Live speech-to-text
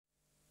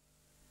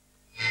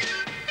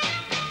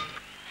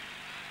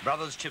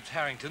Brothers Chips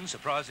Harrington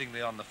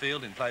surprisingly on the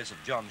field in place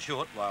of John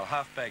Short, while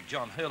halfback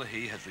John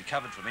Herlihy has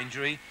recovered from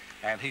injury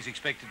and he's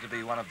expected to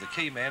be one of the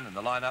key men in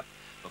the lineup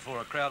before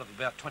a crowd of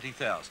about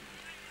 20,000.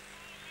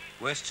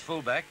 West's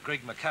fullback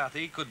Greg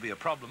McCarthy could be a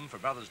problem for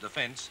Brothers'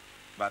 defence,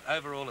 but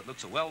overall it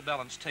looks a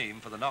well-balanced team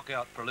for the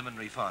knockout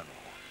preliminary final.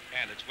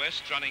 And it's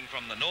West running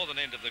from the northern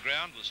end of the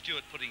ground with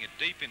Stewart putting it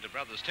deep into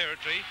Brothers'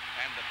 territory,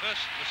 and the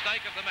first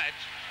mistake of the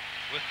match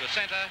with the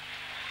centre,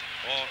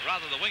 or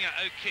rather the winger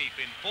O'Keefe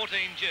in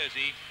 14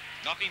 jersey,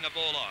 knocking the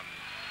ball on.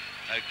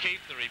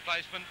 O'Keefe, the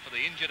replacement for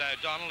the injured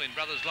O'Donnell in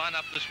Brothers'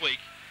 lineup this week.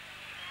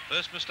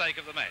 First mistake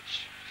of the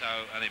match. So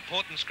an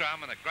important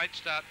scrum and a great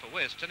start for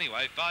West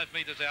anyway, 5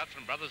 metres out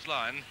from Brothers'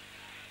 line.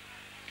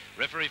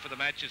 Referee for the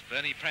match is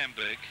Bernie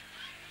Pramberg.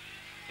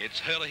 It's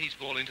Herlihy's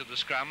ball into the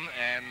scrum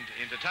and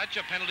into touch,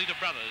 a penalty to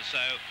Brothers, so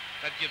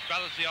that gives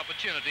Brothers the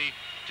opportunity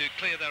to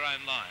clear their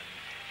own line.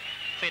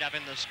 Feet up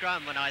in the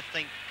scrum, and I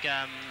think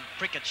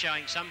Prickett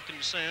showing some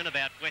concern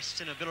about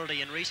West's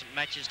inability in recent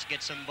matches to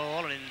get some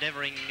ball and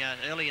endeavouring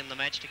early in the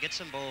match to get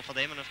some ball for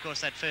them, and of course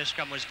that first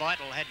scrum was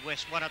vital. Had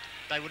West won it,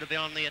 they would have been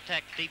on the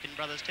attack deep in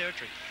Brothers'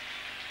 territory.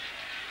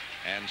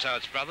 And so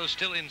it's Brothers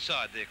still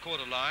inside their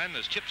quarter line.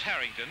 There's Chips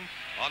Harrington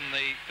on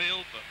the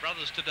field for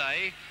Brothers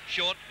today.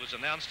 Short was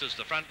announced as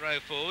the front row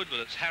forward, but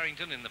it's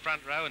Harrington in the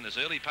front row in this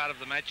early part of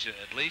the match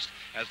at least,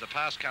 as the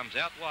pass comes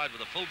out wide with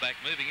a fullback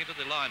moving into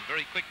the line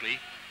very quickly.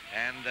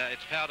 And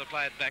it's power to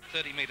play it back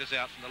 30 metres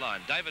out from the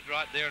line. David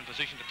Wright there in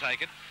position to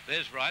take it.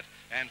 There's Wright,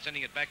 and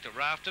sending it back to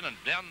Rafton, and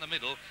down the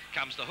middle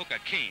comes the hooker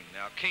Keane.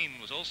 Now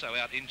Keane was also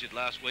out injured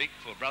last week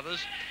for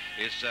Brothers,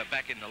 is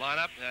back in the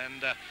lineup,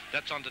 and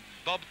that's on to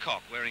Bob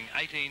Cock wearing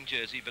 18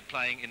 jersey but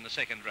playing in the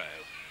second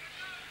row.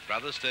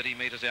 Brothers 30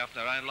 metres out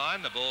from their own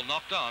line, the ball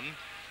knocked on.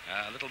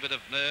 A little bit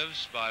of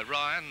nerves by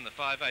Ryan, the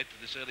 5'8" at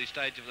this early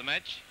stage of the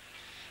match.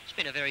 It's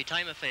been a very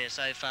tame affair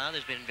so far.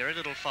 There's been very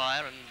little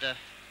fire and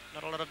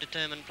not a lot of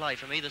determined play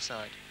from either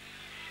side.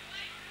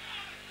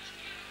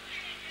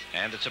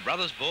 And it's a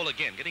Brothers ball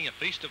again, getting a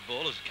feast of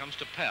ball as it comes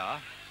to power.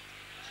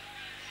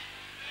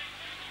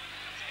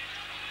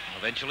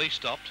 Eventually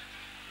stopped.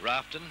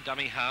 Rafton,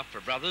 dummy half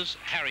for Brothers.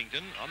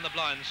 Harrington on the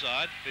blind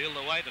side, feel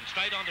the weight and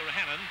straight onto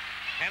Hannon.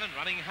 Hannon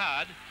running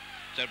hard.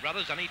 So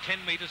Brothers only 10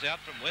 metres out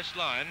from West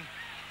line.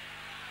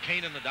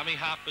 Keane in the dummy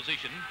half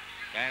position.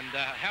 And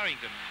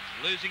Harrington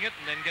losing it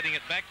and then getting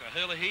it back to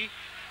Herlihy.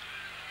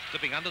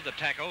 Slipping under the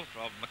tackle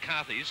of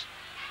McCarthy's.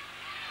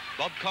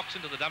 Bob Cox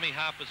into the dummy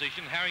half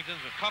position. Harrington,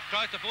 Cox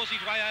tries to force his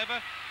way over.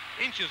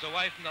 Inches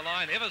away from the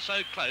line, ever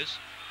so close.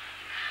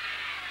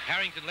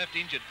 Harrington left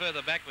injured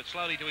further back, but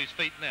slowly to his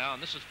feet now,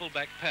 and this is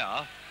fullback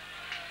Power.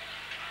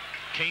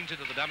 Keane's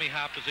into the dummy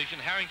half position.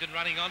 Harrington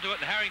running onto it,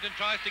 and Harrington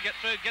tries to get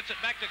through, gets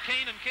it back to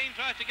Keane, and Keane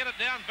tries to get it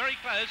down very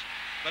close,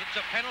 but it's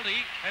a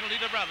penalty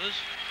to Brothers.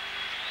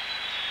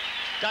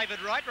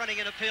 David Wright running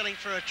and appealing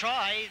for a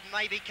try.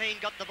 Maybe Keane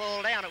got the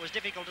ball down. It was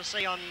difficult to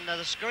see on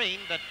the screen,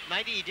 but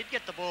maybe he did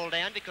get the ball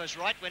down because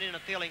Wright went in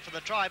appealing for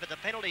the try, but the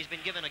penalty's been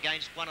given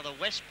against one of the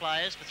West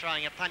players for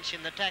throwing a punch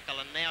in the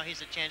tackle, and now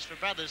here's a chance for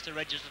Brothers to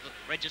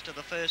register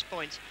the first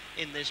points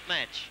in this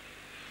match.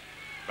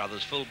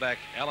 Brothers fullback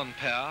Alan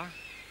Power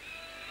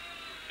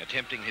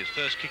attempting his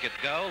first kick at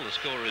goal. The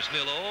score is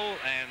 0-0,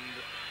 and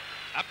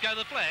up go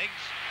the flags,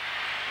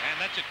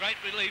 and that's a great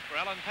relief for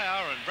Alan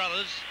Power and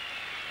Brothers.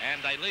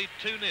 And they lead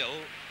 2-0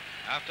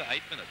 after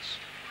 8 minutes.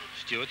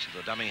 Stewart's in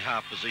the dummy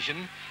half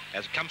position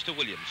as it comes to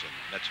Williamson.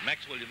 That's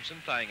Max Williamson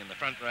playing in the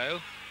front row.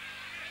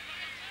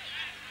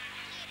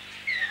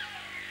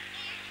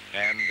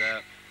 And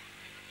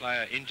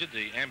player injured,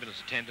 the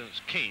ambulance attendant,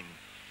 Keane,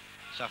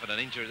 suffered an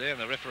injury there,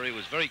 and the referee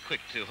was very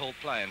quick to halt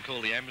play and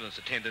call the ambulance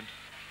attendant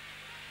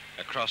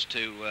across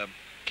to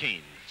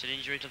Keane. It's an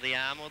injury to the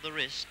arm or the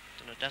wrist,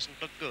 and it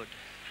doesn't look good.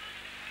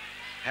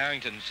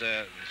 Harrington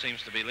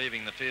seems to be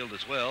leaving the field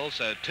as well,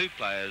 so 2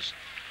 players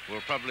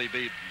will probably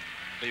be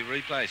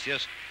replaced.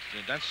 Yes,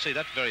 you don't see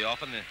that very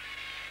often,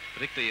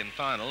 particularly in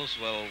finals.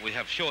 Well, we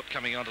have Short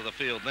coming onto the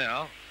field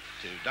now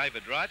to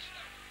David Wright,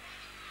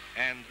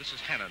 and this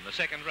is Hannon, the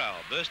second row,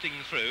 bursting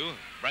through,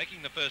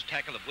 breaking the first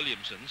tackle of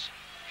Williamson's,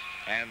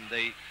 and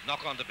the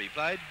knock-on to be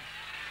played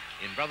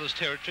in Brothers'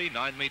 territory,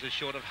 9 metres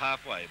short of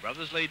halfway.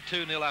 Brothers lead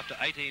 2-0 after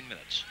 18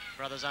 minutes.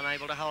 Brothers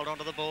unable to hold on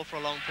to the ball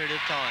for a long period of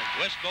time.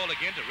 West ball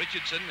again to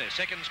Richardson, their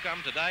second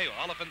scrum today.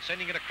 Oliphant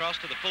sending it across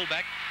to the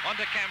fullback,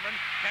 onto Cameron.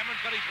 Cameron's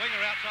got his winger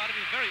outside of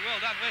him. Very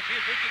well done, West.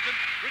 Here's Richardson.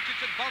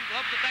 Richardson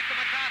lobs it back to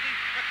McCarthy.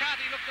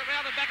 McCarthy looks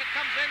around and back it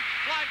comes in.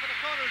 Flying for the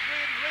corner is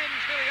Reardon.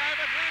 Reardon's nearly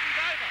over. Reardon's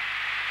over.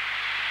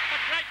 A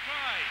great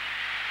try.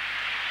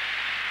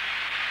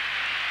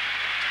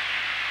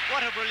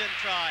 What a brilliant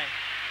try.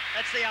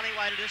 That's the only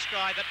way to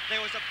describe it.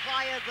 There was a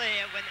player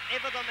there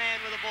whenever the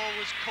man with the ball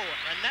was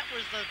caught, and that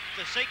was the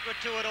secret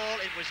to it all.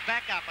 It was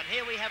back up, and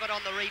here we have it on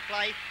the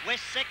replay.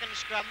 West second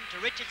scrum to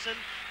Richardson,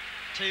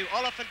 to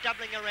Oliphant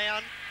doubling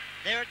around.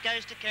 There it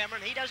goes to Cameron.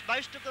 He does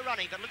most of the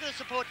running, but look at the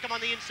support come on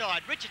the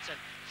inside. Richardson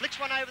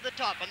flicks one over the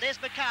top, and there's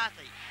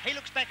McCarthy. He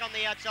looks back on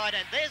the outside,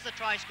 and there's the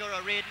try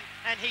scorer, Reardon,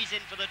 and he's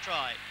in for the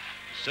try.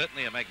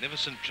 Certainly a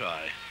magnificent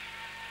try.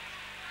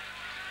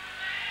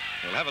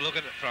 We'll have a look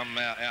at it from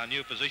our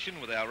new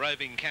position with our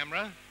roving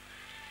camera.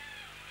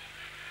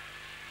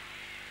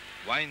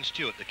 Wayne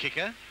Stewart, the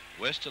kicker.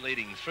 West are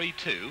leading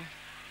 3-2.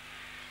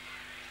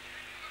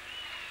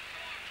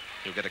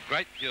 You'll get a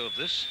great view of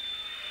this.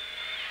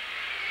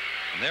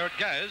 And there it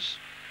goes.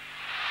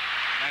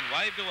 And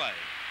waved away.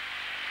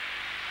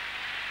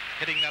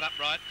 Hitting that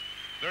upright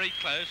very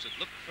close. It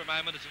looked for a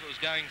moment as if it was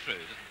going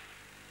through.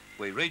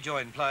 We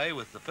rejoin play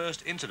with the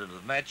first incident of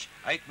the match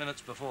 8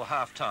 minutes before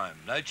half-time.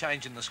 No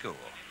change in the score.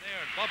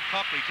 There, and Bob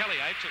Cock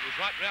retaliates. It was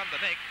right round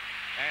the neck,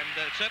 and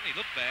it certainly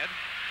looked bad.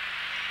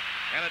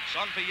 And it's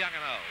on for young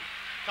and old.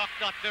 Cock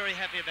not very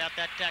happy about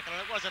that tackle,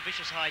 and it was a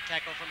vicious high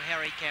tackle from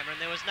Harry Cameron.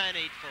 There was no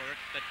need for it,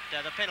 but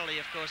the penalty,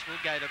 of course, will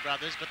go to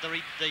Brothers. But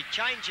the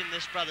change in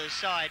this Brothers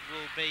side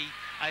will be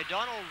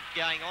O'Donnell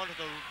going onto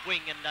the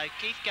wing and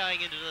O'Keefe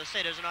going into the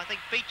centres, and I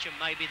think Beecham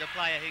may be the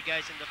player who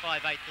goes into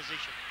 5/8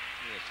 position.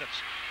 Yes, that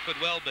could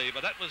well be,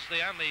 but that was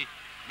the only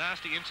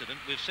nasty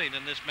incident we've seen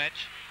in this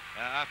match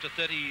after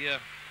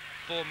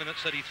 34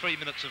 minutes, 33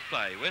 minutes of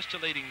play. West are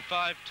leading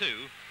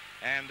 5-2,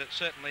 and it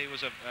certainly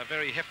was a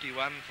very hefty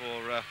one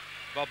for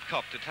Bob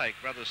Cock to take.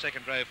 Brothers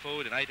second row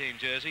forward in 18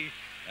 jersey.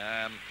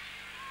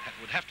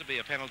 Would have to be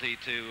a penalty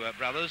to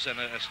Brothers,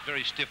 and a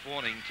very stiff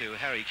warning to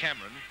Harry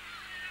Cameron.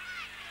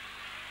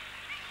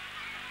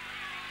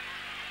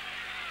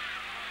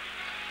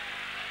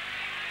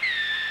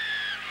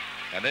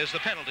 And there's the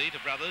penalty to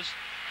Brothers,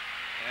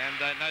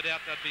 and no doubt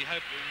they'd be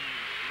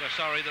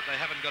sorry that they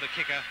haven't got a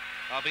kicker.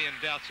 I'll be in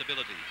Douth's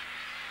ability.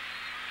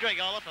 Greg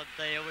Oliphant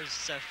there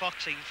was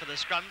foxing for the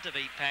scrum to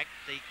be packed.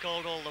 He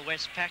called all the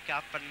West pack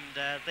up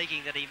and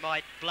thinking that he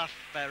might bluff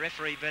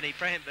referee Bernie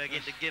Pramberg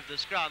in to give the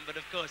scrum, but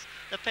of course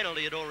the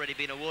penalty had already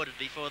been awarded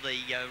before the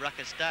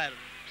ruckus started.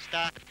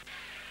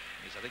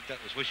 Yes, I think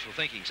that was wishful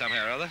thinking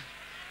somehow or other.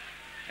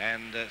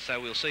 And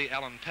so we'll see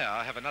Alan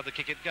Power have another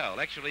kick at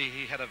goal. Actually,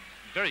 he had a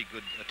very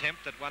good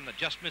attempt, that one that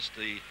just missed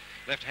the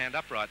left-hand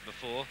upright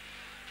before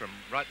from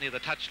right near the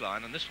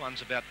touchline, and this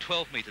one's about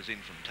 12 metres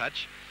in from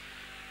touch.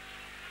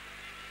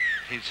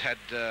 He's had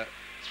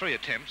 3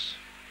 attempts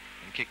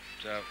and kicked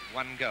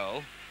 1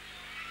 goal.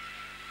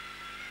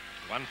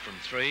 1 from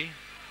 3.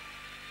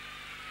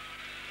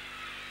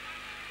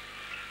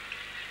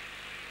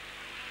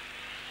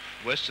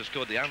 West have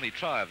scored the only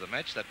try of the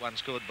match, that one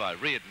scored by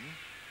Reardon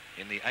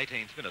in the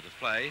 18th minute of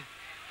play.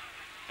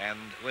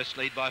 And West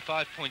lead by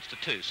 5 points to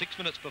 2. 6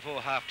 minutes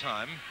before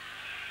half-time.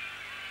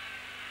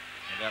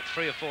 About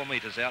 3 or 4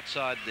 metres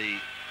outside the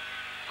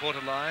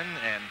quarter line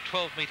and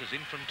 12 metres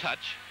in from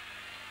touch.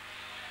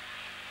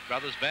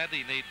 Brothers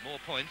badly need more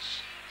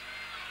points.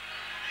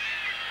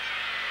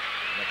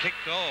 And the kick,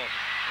 they're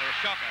a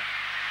shocker.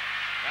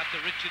 After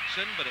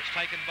Richardson, but it's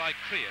taken by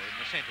Creer in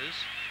the centres.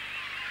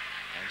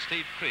 And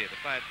Steve Creer to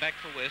play it back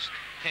for West,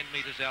 10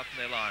 metres out from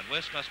their line.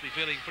 West must be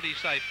feeling pretty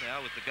safe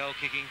now with the goal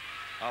kicking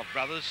of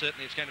Brothers.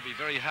 Certainly it's going to be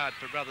very hard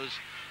for Brothers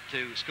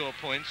to score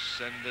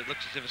points, and it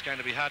looks as if it's going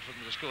to be hard for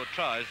them to score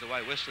tries the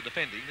way West are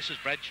defending. This is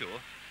Bradshaw.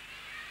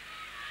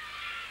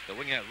 The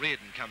winger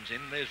Reardon comes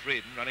in. There's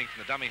Reardon running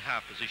from the dummy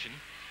half position.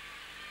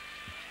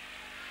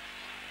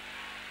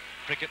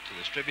 Prickett to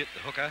distribute the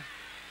hooker,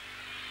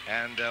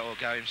 and or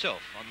go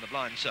himself on the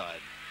blind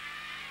side.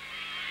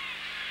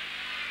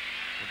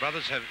 The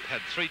Brothers have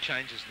had 3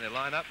 changes in their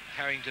lineup.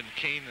 Harrington,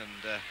 Keane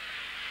and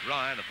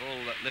Ryan have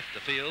all left the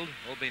field,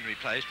 all been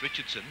replaced.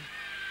 Richardson,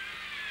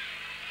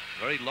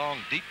 very long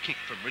deep kick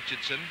from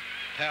Richardson.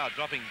 Power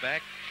dropping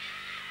back,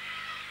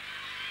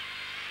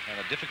 and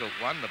a difficult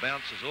one. The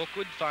bounce is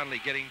awkward,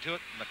 finally getting to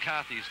it.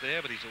 McCarthy's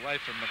there, but he's away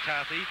from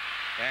McCarthy,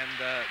 and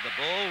the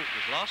ball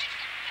was lost.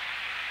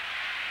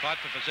 Fight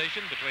for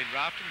possession between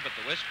Rafton, but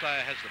the West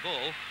player has the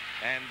ball,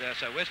 and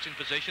so West in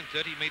possession,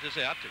 30 metres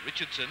out to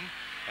Richardson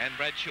and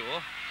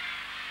Bradshaw,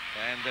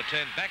 and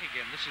turned back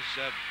again. This is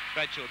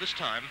Bradshaw this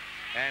time,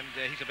 and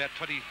he's about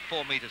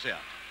 24 metres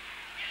out.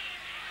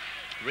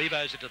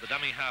 Revo's into the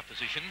dummy half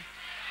position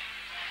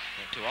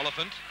to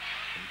Oliphant,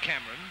 and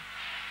Cameron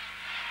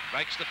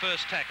breaks the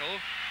first tackle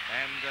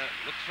and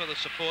looks for the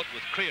support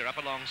with Creer up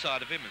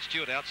alongside of him and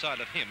Stewart outside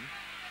of him.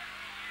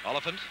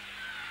 Oliphant,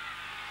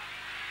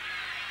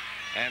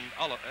 and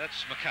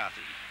that's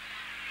McCarthy.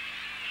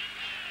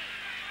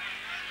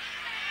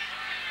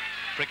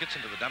 Prickett's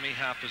into the dummy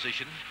half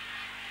position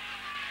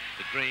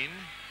to Green,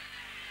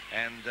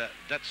 and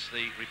that's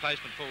the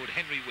replacement forward,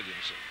 Henry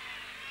Williamson.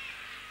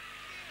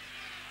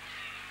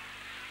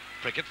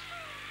 Prickett,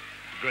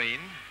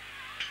 Green,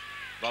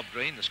 Bob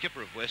Green, the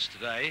skipper of West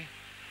today.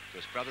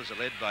 West Brothers are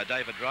led by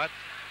David Wright,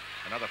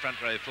 another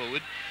front row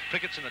forward.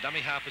 Prickett's in the dummy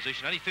half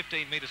position, only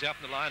 15 metres out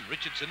from the line.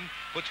 Richardson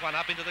puts one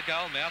up into the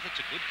goal mouth. It's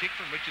a good kick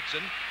from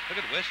Richardson. Look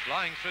at West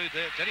flying through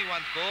there. It's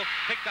anyone's ball.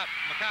 Picked up.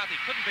 McCarthy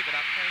couldn't pick it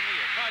up cleanly.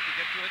 He tried to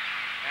get to it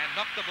and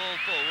knocked the ball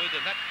forward,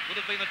 and that would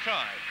have been a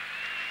try.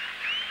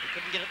 He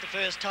couldn't get it the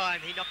first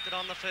time. He knocked it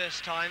on the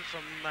first time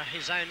from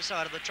his own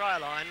side of the try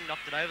line,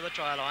 knocked it over the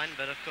try line,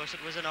 but of course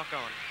it was a knock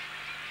on.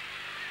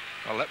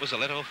 Well, that was a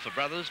let-off for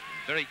Brothers.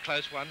 Very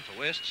close one for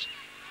Wests.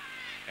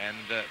 And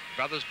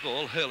Brothers'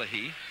 ball,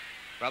 Herlihy.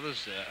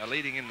 Brothers are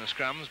leading in the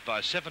scrums by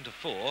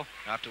 7-4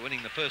 after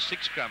winning the first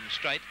 6 scrums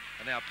straight.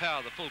 And now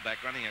Power, the fullback,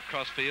 running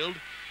across field,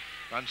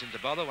 runs into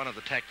bother. One of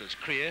the tacklers,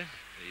 Creer,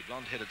 the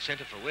blonde-headed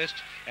centre for West.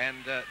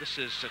 And this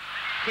is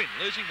Quinn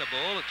losing the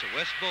ball. It's a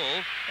West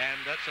ball,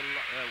 and that's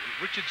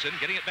Richardson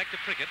getting it back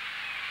to Prickett.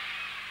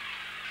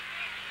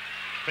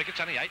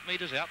 Prickett's only 8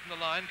 metres out from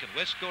the line. Can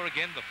West score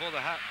again before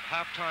the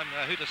half-time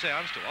hooter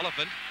sounds to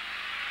Oliphant?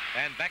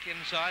 And back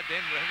inside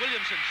then,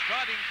 Williamson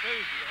striding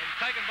through and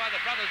taken by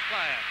the Brothers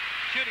player,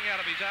 shooting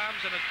out of his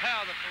arms, and it's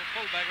Power, the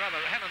fullback, rather,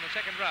 Hannon, the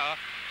second rower,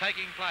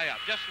 taking play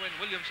up. Just when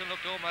Williamson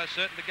looked almost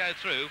certain to go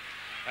through,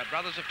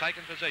 Brothers have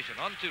taken possession.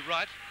 On to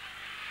Wright.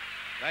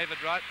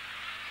 David Wright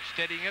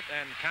steadying it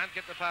and can't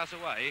get the pass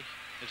away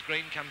as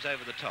Green comes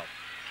over the top.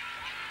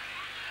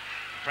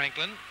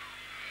 Franklin.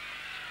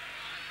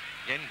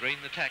 Again, Green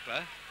the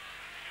tackler.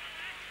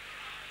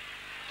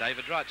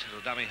 David Wright's in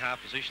the dummy half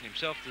position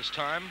himself this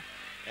time,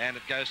 and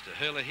it goes to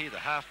Herlihy, the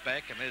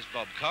halfback, and there's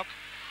Bob Cock,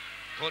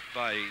 caught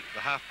by the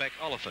halfback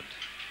Oliphant.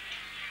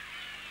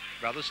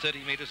 Brothers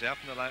 30 metres out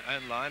from their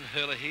own line,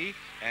 Herlihy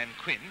and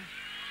Quinn,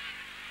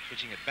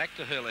 switching it back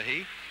to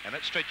Herlihy, and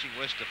that's stretching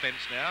West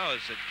defence now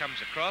as it comes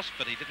across,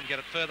 but he didn't get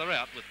it further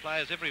out with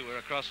players everywhere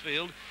across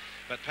field,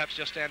 but perhaps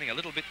just standing a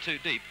little bit too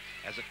deep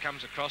as it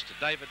comes across to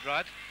David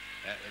Wright.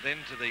 Then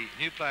to the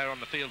new player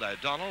on the field,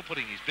 O'Donnell,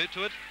 putting his boot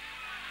to it.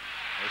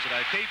 There's it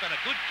O'Keefe, and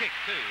a good kick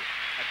too.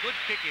 A good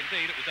kick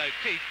indeed. It was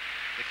O'Keefe,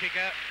 the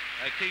kicker.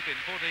 O'Keefe in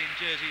 14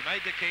 jersey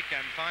made the kick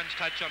and finds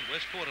touch on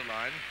West quarter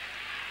line.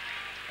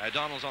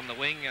 O'Donnell's on the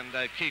wing and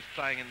O'Keefe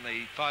playing in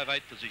the 5'8"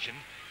 position.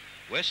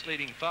 West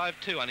leading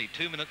 5-2, only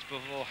 2 minutes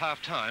before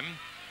half-time.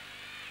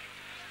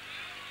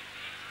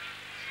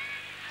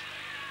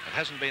 It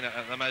hasn't been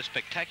the most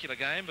spectacular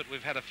game, but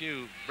we've had a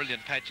few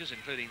brilliant patches,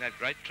 including that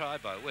great try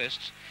by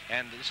West.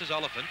 And this is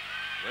Oliphant.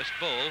 West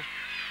ball.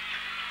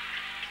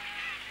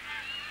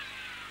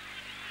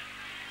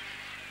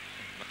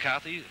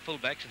 McCarthy,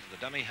 fullbacks into the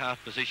dummy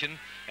half position,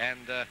 and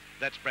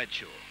that's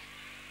Bradshaw.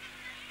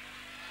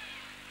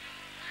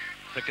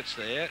 Prickett's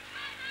there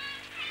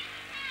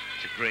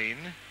to Green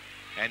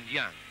and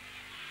Young.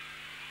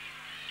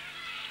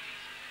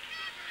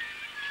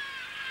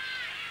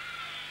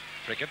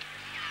 Prickett.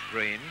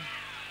 Green.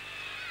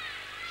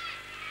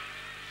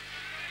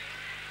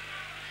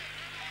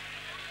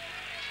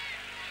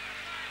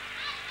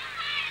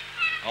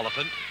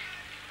 Oliphant.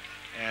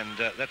 And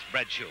that's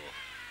Bradshaw.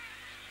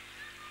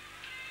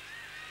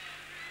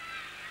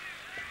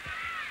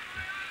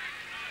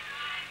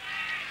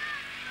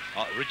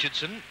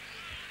 Richardson.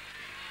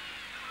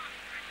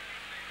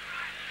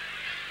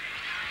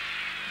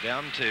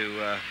 Down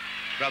to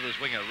Brothers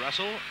winger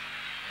Russell.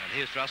 And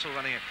here's Russell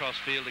running across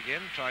field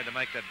again, trying to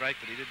make that break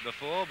that he did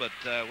before, but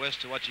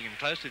West are watching him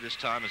closely this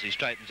time as he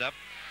straightens up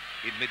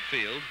in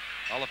midfield.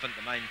 Oliphant,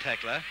 the main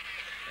tackler.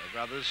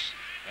 Brothers,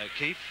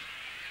 O'Keefe,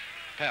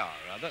 Power,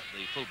 rather,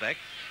 the fullback.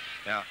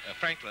 Now,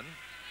 Franklin,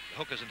 the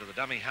hookers into the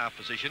dummy half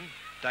position.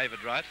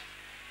 David Wright.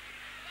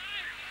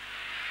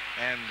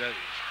 And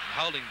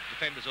holding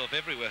defenders off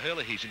everywhere.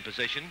 Herlihy's in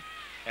possession.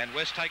 And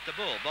West take the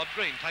ball. Bob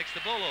Green takes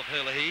the ball off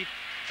Herlihy.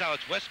 So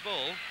it's West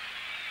ball.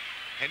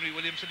 Henry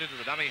Williamson into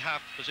the dummy half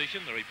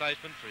position, the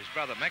replacement for his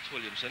brother Max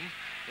Williamson.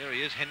 There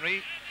he is,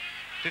 Henry,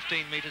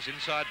 15 metres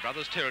inside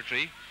Brothers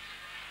territory.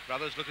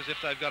 Brothers look as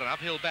if they've got an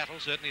uphill battle,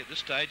 certainly at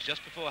this stage,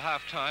 just before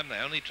half-time. They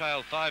only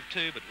trail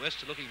 5-2, but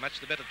West are looking much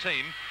the better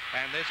team.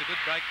 And there's a good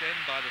break then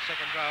by the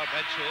second rower,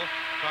 Bradshaw,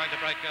 trying to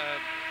break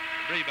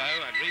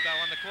Rebo, and Rebo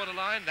on the quarter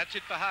line. That's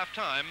it for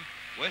half-time.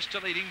 West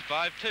are leading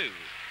 5-2.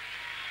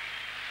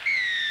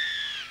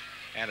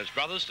 And it's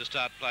Brothers to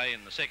start play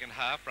in the second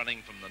half,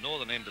 running from the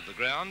northern end of the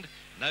ground.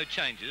 No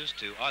changes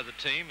to either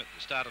team at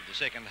the start of the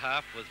second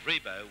half, with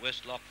Rebo,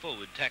 West lock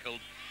forward, tackled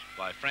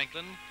by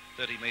Franklin,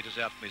 30 metres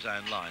out from his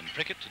own line.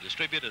 Prickett to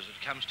distribute as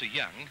it comes to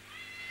Young.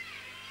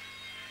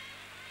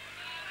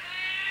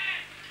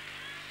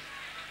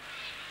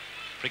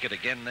 Prickett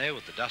again there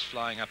with the dust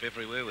flying up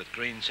everywhere, with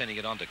Green sending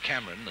it on to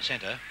Cameron, the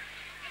centre.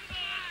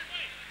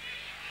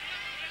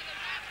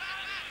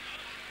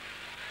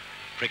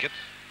 Prickett.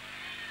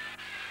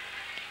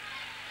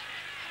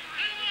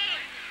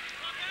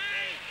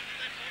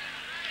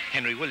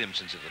 Henry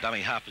Williamson's at the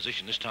dummy half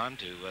position this time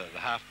to the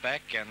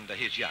half-back, and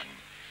here's Young.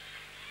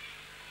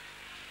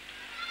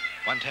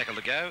 1 tackle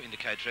to go,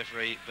 indicates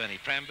referee Bernie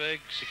Pramberg,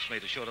 6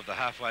 metres short of the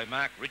halfway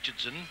mark.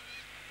 Richardson.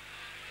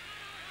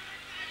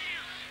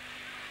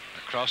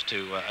 Across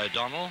to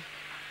O'Donnell.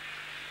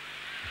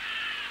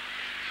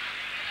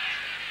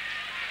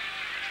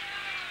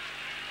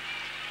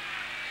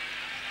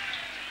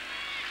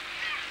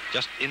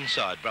 Just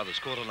inside Brothers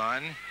quarter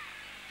line,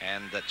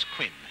 and that's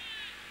Quinn.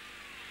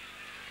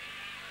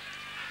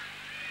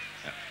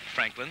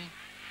 Franklin,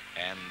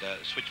 and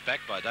switched back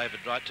by David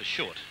Wright to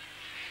Short.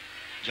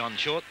 John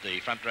Short,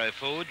 the front row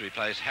forward,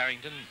 replaced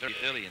Harrington very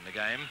early in the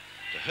game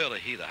to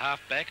Herlihy, the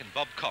half-back, and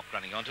Bob Cock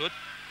running onto it.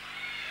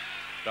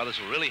 Brothers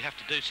will really have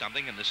to do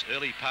something in this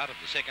early part of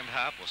the second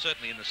half, or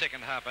certainly in the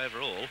second half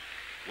overall,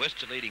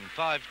 West are leading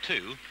 5-2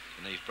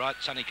 in these bright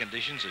sunny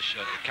conditions as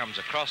it comes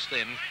across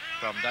then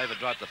from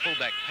David Wright, the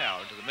fullback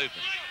power, into the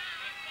movement.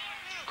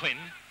 Quinn,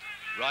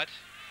 Wright,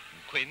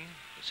 and Quinn,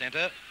 the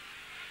centre.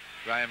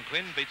 Graham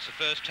Quinn beats the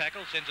first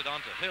tackle, sends it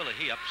on to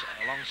Hurley up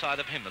alongside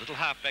of him. A little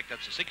halfback,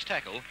 that's the sixth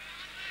tackle.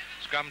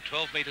 Scrum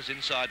 12 metres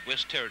inside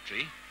West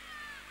territory.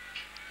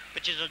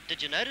 But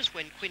did you notice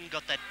when Quinn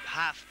got that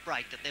half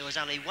break that there was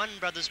only one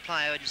Brothers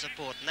player in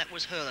support, and that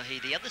was Hurley,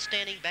 the other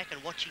standing back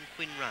and watching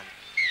Quinn run.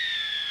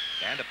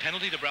 And a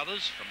penalty to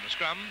Brothers from the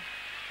scrum.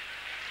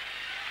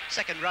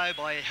 Second row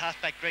by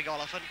halfback Greg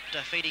Oliphant,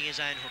 feeding his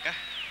own hooker.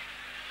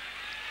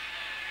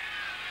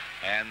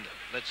 And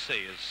let's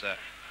see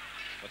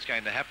what's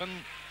going to happen.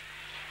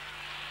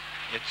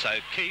 It's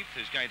O'Keefe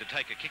who's going to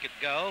take a kick at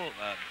goal.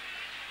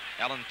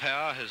 Alan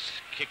Power has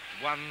kicked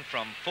 1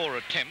 from 4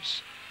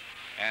 attempts,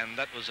 and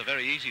that was a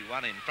very easy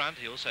one in front.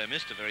 He also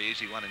missed a very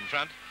easy one in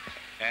front.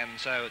 And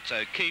so it's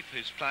O'Keefe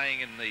who's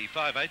playing in the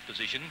 5/8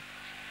 position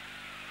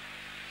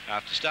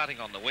after starting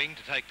on the wing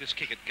to take this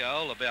kick at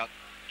goal about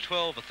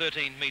 12 or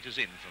 13 metres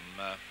in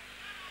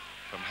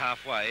from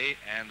halfway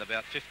and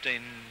about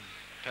 15,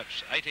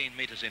 perhaps 18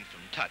 metres in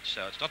from touch.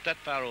 So it's not that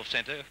far off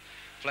centre.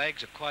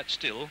 Flags are quite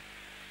still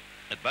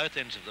at both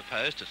ends of the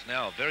post. It's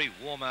now a very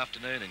warm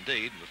afternoon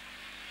indeed, with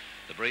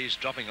the breeze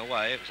dropping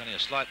away. It was only a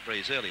slight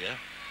breeze earlier.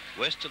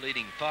 West are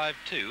leading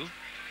 5-2.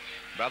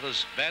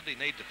 Brothers badly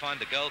need to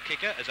find a goal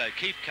kicker as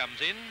O'Keefe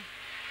comes in.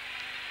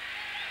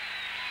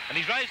 And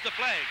he's raised the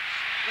flags.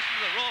 Listen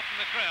to the roar from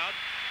the crowd.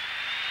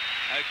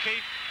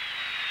 O'Keefe,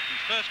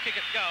 his first kick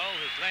at goal,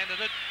 has landed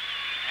it.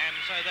 And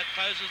so that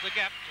closes the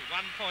gap to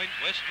 1 point.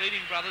 West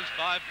leading Brothers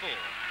 5-4.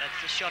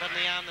 That's the shot on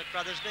the arm that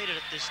Brothers needed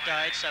at this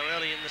stage so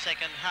early in the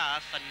second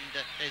half. And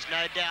there's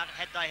no doubt,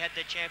 had they had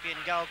their champion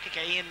goal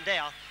kicker Ian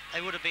Dow, they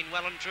would have been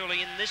well and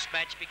truly in this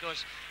match,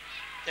 because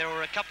there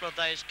were a couple of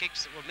those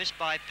kicks that were missed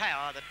by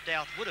Power that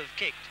Douth would have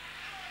kicked.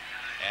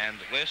 And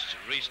West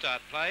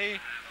restart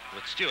play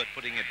with Stewart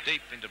putting it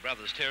deep into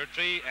Brothers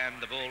territory and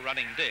the ball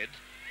running dead.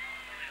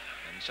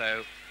 And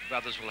so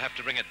Brothers will have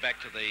to bring it back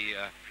to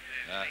the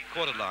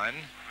quarter line.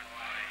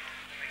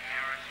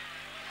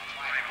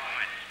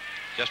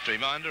 Just a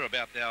reminder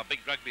about our big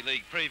rugby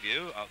league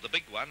preview of the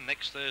big one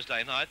next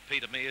Thursday night.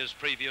 Peter Mears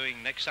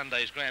previewing next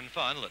Sunday's grand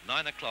final at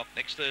 9 o'clock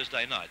next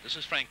Thursday night. This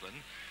is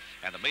Franklin.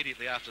 And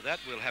immediately after that,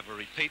 we'll have a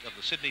repeat of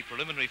the Sydney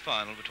preliminary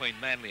final between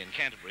Manly and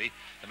Canterbury,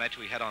 the match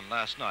we had on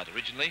last night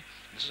originally.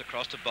 This is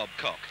across to Bob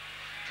Cock.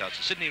 So it's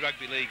the Sydney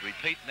Rugby League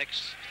repeat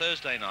next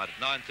Thursday night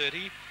at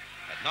 9:30.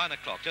 At 9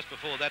 o'clock, just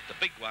before that, the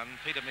big one,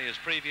 Peter Mears'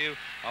 preview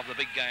of the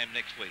big game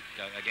next week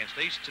against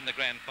Easts in the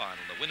grand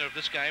final. The winner of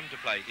this game to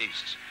play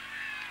Easts.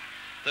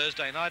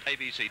 Thursday night,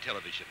 ABC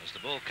television as the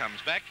ball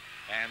comes back,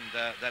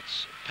 and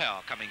that's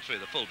Power coming through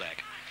the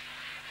fullback.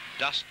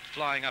 Dust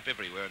flying up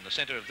everywhere in the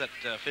centre of that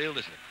field,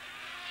 isn't it?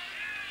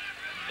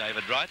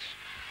 David Wright.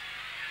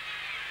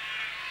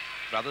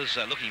 Brothers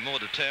looking more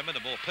determined,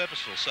 a more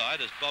purposeful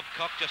side, as Bob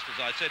Cock, just as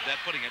I said that,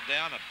 putting it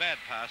down, a bad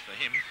pass for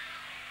him.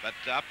 But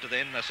up to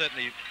then,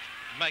 certainly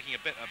making a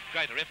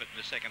greater effort in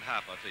the second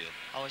half, I feel.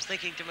 I was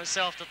thinking to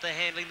myself that they're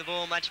handling the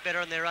ball much better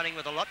and they're running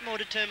with a lot more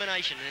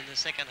determination in the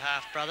second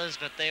half, Brothers,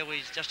 but there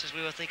we, just as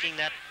we were thinking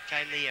that,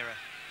 came the error.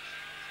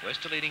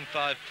 West are leading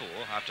 5-4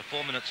 after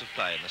 4 minutes of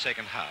play in the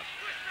second half.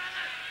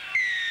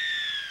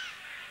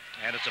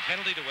 And it's a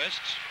penalty to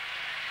West.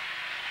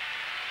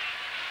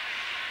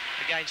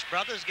 Against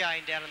Brothers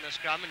going down in the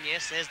scrum, and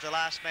yes, there's the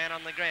last man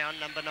on the ground,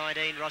 number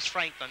 19, Ross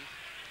Franklin.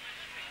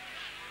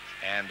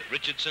 And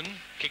Richardson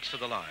kicks for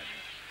the line.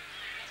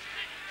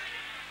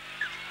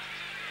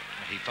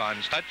 He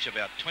finds touch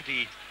about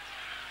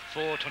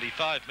 24,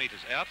 25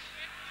 metres out.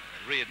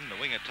 Reardon, the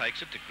winger,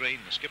 takes it to Green,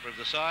 the skipper of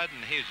the side,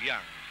 and here's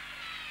Young.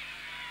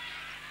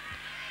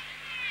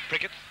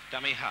 Prickett,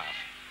 dummy half.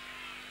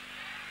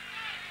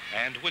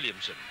 And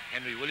Williamson,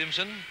 Henry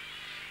Williamson,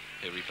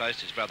 who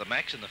replaced his brother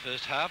Max in the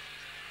first half.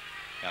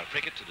 Now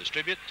Prickett to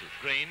distribute to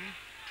Green,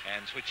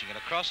 and switching it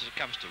across as it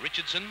comes to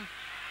Richardson.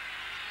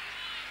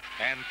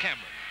 And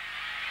Cameron.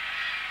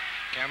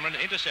 Cameron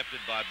intercepted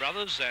by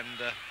Brothers,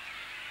 and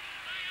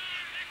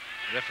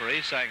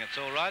referee saying it's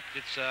all right.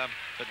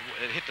 But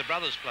it hit the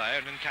Brothers player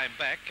and then came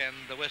back, and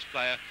the West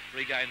player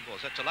regained ball.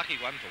 So that's a lucky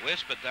one for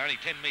West, but they're only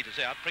 10 metres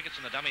out. Prickett's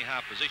in the dummy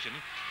half position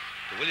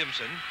to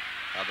Williamson.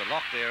 The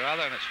lock there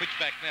rather, and it's switched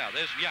back now.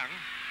 There's Young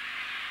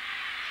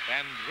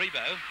and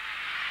Rebo.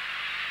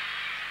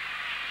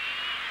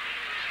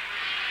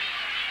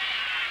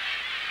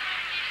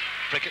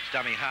 Prickett's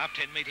dummy half,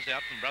 10 metres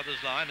out from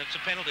Brothers' line. It's a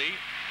penalty.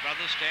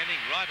 Brothers standing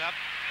right up,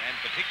 and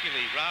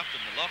particularly Raft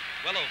in the lock,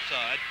 well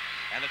offside.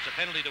 And it's a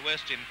penalty to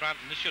West in front,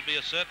 and this should be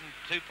a certain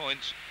 2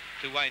 points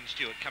to Wayne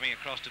Stewart coming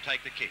across to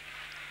take the kick.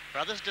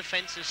 Brothers'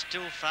 defence is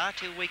still far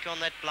too weak on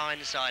that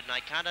blind side, and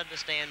I can't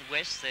understand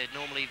West. They're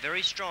normally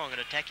very strong at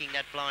attacking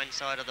that blind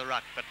side of the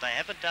ruck, but they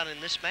haven't done in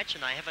this match,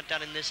 and they haven't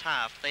done in this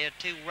half. They had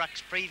 2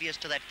 rucks previous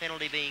to that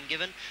penalty being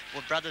given,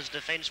 where Brothers'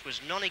 defence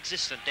was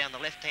non-existent down the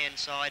left-hand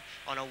side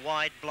on a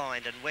wide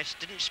blind, and West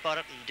didn't spot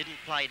it and didn't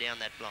play down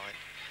that blind.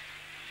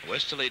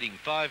 West are leading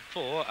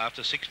 5-4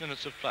 after 6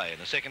 minutes of play in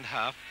the second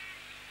half.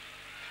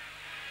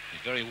 In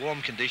very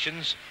warm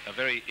conditions, a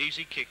very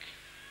easy kick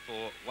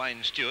for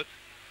Wayne Stewart,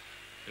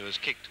 who has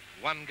kicked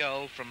 1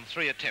 goal from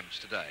 3 attempts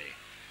today.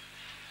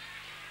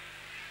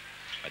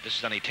 But this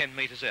is only 10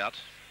 metres out,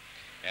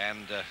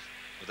 and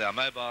with our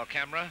mobile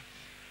camera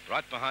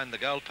right behind the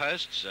goal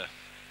posts,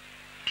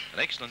 an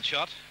excellent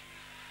shot.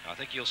 I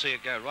think you'll see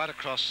it go right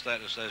across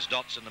those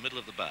dots in the middle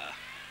of the bar.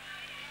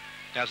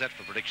 How's that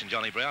for prediction,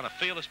 Johnny Brown? A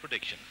fearless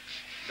prediction.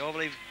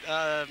 Normally,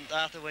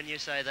 Arthur, when you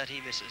say that,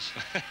 he misses.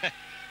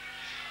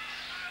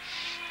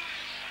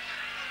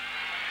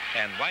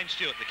 And Wayne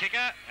Stewart, the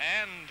kicker,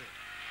 and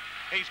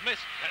he's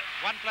missed.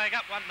 One flag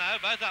up, one no,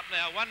 both up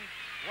now.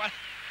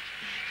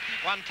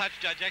 One touch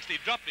judge actually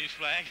dropped his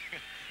flag,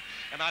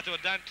 and I thought,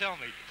 don't tell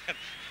me.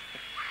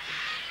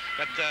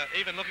 But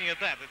even looking at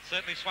that, it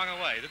certainly swung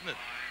away, didn't it?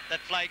 That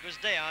flag was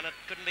down. It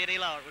couldn't be any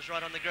lower. It was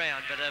right on the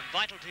ground. But a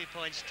vital 2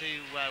 points to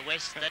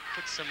West. That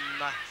puts them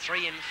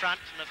 3 in front,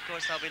 and of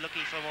course they'll be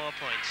looking for more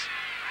points.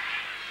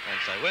 And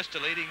so West are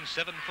leading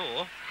 7-4.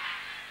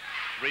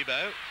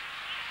 Rebo,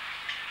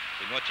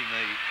 been watching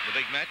the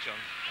big match on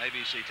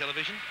ABC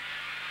television.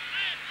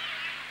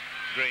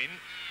 Green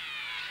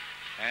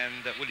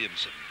and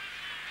Williamson.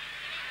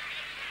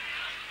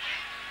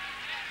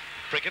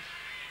 Prickett,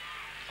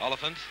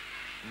 Oliphant,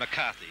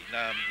 McCarthy,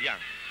 Young.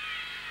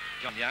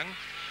 John Young,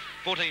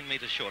 14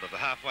 metres short of the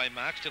halfway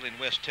mark, still in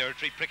West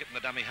territory. Prickett in the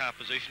dummy half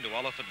position to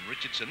Oliphant and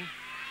Richardson.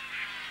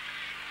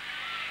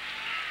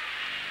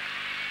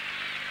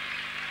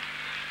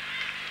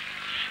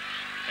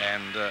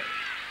 And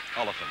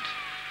Oliphant.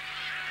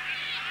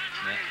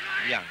 Now,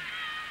 Young,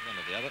 one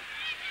or the other.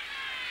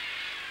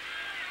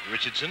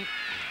 Richardson.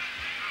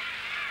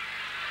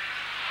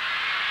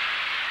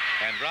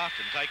 And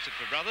Rafton takes it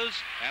for Brothers,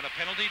 and a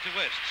penalty to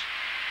West.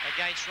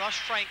 Against Ross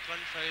Franklin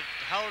for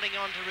holding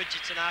on to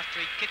Richardson after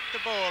he kicked the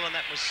ball, and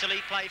that was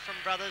silly play from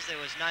Brothers. There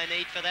was no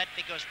need for that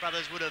because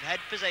Brothers would have had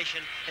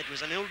possession. It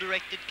was an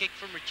ill-directed kick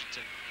from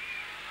Richardson.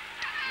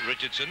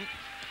 Richardson.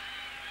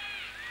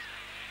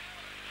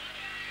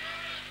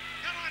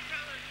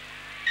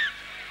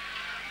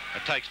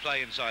 It takes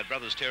play inside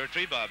Brothers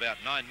territory by about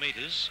 9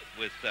 metres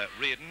with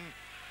Reardon,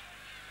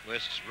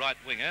 West's right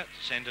winger,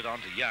 centred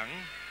onto Young.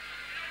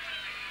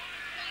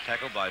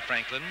 Tackled by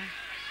Franklin,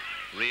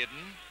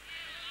 Reardon,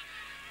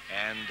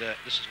 and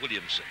this is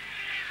Williamson.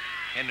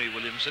 Henry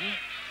Williamson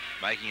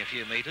making a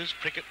few metres.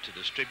 Prickett to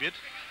distribute.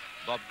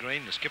 Bob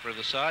Green, the skipper of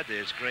the side.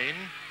 There's Green.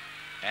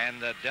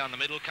 And down the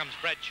middle comes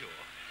Bradshaw.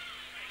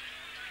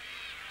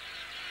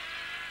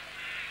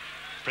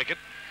 Prickett.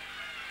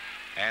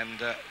 And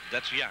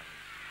that's Young.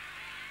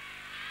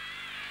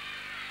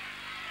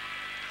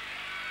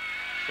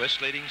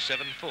 West leading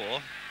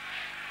 7-4.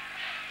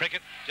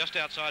 Prickett just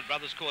outside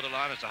Brothers' quarter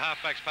line as the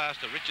halfback's pass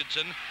to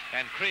Richardson,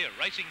 and Creer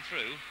racing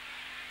through.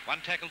 1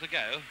 tackle to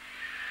go.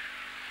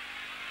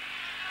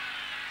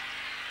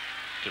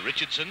 To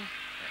Richardson,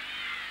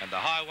 and the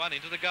high one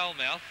into the goal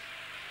mouth.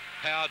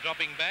 Power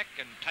dropping back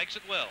and takes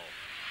it well.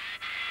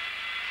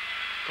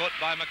 Caught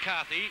by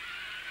McCarthy.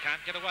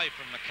 Can't get away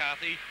from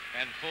McCarthy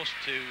and forced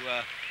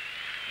to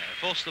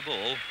force the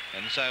ball,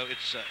 and so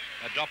it's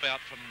a dropout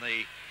from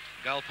the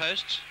goal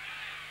posts.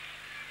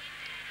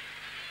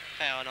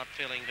 Power not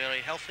feeling very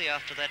healthy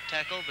after that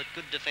tackle, but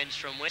good defence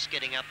from West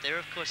getting up there.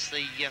 Of course,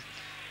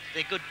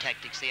 they're good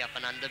tactics, the up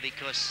and under,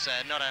 because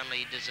not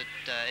only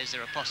is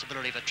there a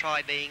possibility of a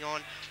try being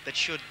on, but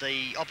should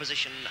the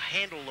opposition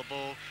handle the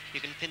ball,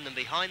 you can pin them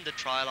behind the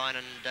try line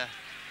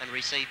and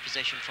receive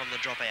possession from the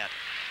dropout.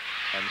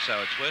 And so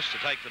it's West to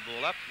take the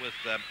ball up with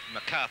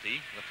McCarthy,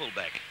 the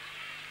fullback,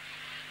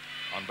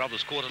 on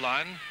Brothers' quarter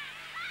line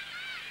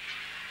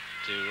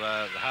to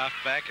the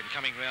half-back, and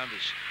coming round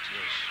is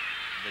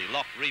the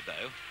lock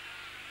Rebo.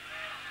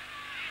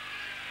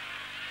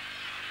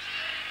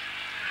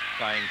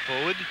 Playing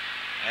forward,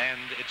 and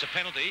it's a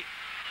penalty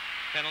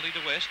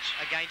to West.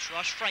 Against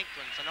Ross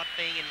Franklin for not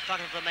being in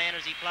front of the man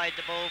as he played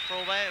the ball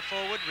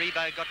forward.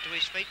 Rebo got to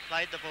his feet,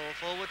 played the ball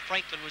forward.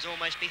 Franklin was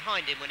almost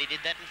behind him when he did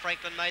that, and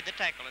Franklin made the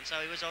tackle, and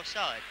so he was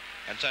offside.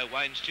 And so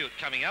Wayne Stewart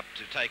coming up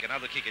to take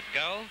another kick at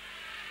goal.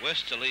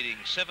 West are leading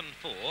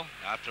 7-4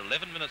 after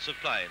 11 minutes of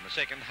play in the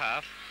second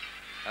half.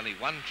 Only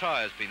 1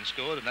 try has been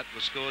scored, and that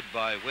was scored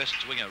by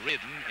West's winger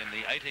Reardon in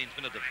the 18th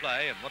minute of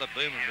play, and what a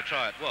boom of a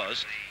try it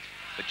was.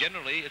 But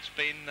generally, it's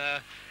been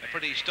a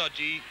pretty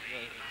stodgy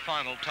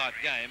final-type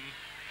game.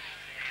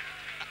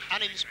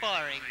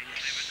 Uninspiring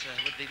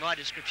would be my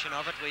description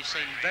of it. We've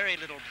seen very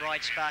little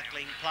bright,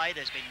 sparkling play.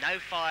 There's been no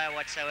fire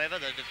whatsoever.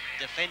 The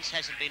defence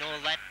hasn't been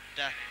all that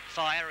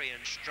fiery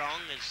and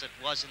strong as it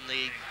was in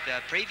the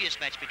previous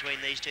match between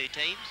these two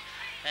teams.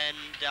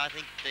 And I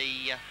think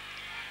the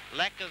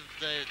lack of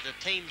the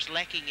teams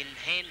lacking in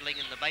handling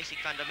and the basic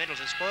fundamentals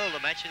has spoiled the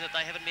match in that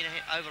they haven't been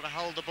able to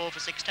hold the ball for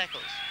 6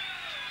 tackles.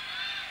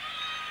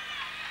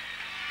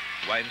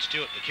 Wayne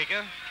Stewart, the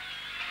kicker.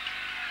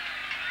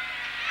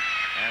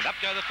 And up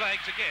go the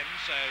flags again,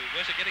 so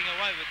West are getting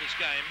away with this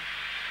game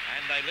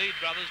And they lead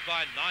Brothers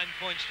by 9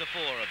 points to 4.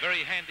 A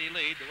very handy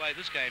lead, the way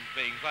this game's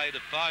being played,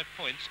 at 5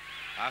 points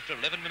after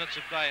 11 minutes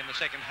of play in the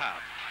second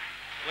half.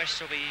 West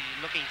will be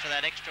looking for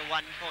that extra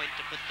 1 point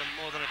to put them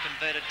more than a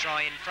converted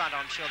try in front.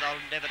 I'm sure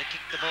they'll endeavour to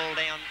kick the ball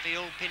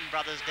downfield, pin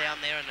Brothers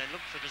down there, and then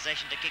look for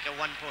possession to kick a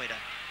 1-pointer.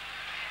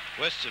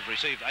 Wests have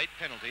received 8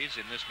 penalties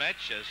in this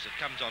match as it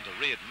comes on to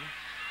Reardon.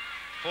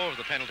 4 of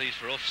the penalties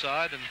for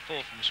offside and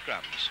 4 from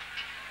scrums.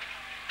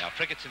 Now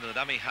Prickett's into the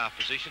dummy half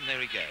position. There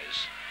he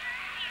goes.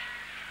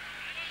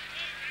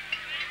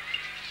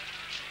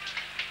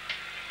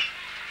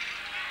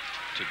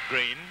 To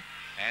Green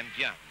and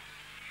Young.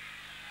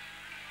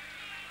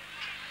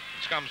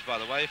 The scrums, by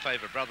the way,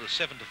 favour Brothers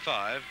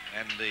 7-5,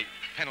 and the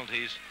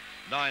penalties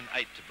 9-8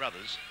 to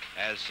Brothers,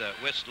 as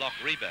West Lock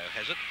Rebo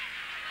has it.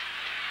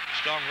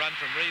 Strong run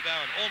from Rebo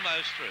and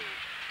almost through.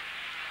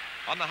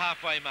 On the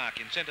halfway mark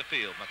in centre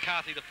field,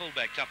 McCarthy, the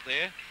fullback's up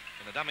there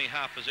in the dummy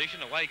half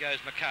position. Away goes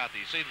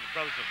McCarthy. See that the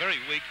Brothers were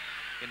very weak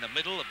in the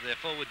middle of their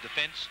forward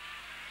defence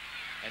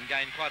and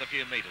gained quite a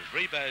few metres.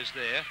 Rebo's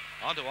there,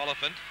 onto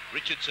Oliphant,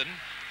 Richardson.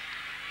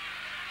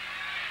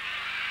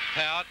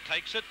 Power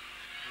takes it,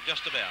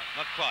 just about,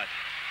 not quite.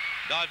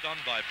 Dived on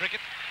by Prickett.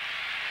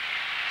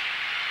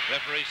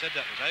 Referee said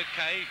that was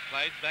okay.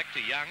 Played back to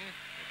Young,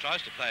 or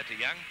tries to play it to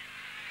Young.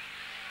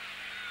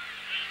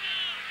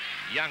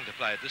 Young to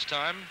play it this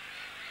time,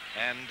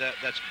 and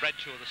that's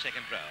Bradshaw, the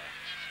second rower.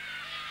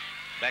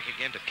 Back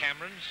again to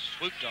Cameron,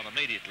 swooped on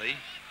immediately.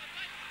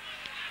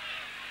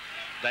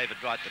 David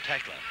Wright, the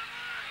tackler.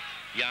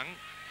 Young.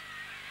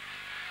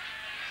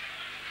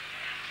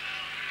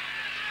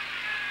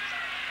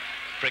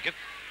 Prickett,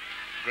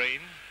 Green,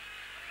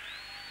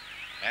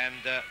 and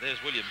there's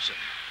Williamson.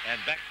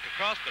 And back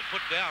across, but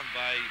put down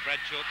by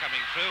Bradshaw coming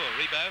through, or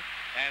Rebo,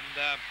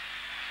 and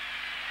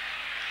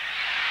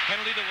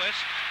penalty to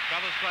West.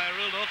 Brothers player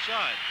ruled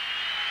offside.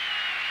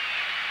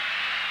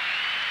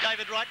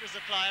 David Wright was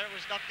the player. It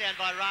was knocked down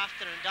by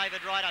Rafton, and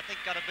David Wright, I think,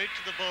 got a boot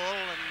to the ball,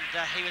 and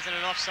he was in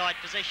an offside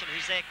position.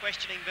 He's there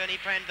questioning Bernie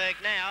Pranberg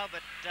now,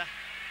 but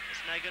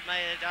it's no good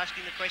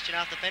asking the question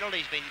after the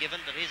penalty's been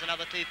given. But here's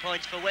another 2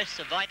 points for West,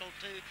 a vital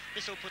 2.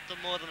 This will put them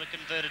more than a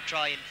converted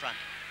try in front.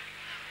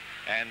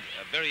 And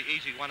a very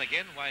easy one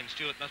again. Wayne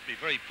Stewart must be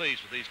very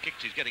pleased with these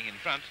kicks he's getting in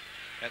front.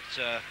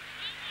 That's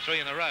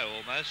 3 in a row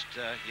almost.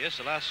 Yes,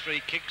 the last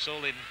 3 kicks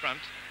all in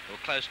front, or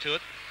close to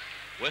it.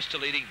 West are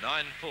leading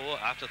 9-4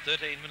 after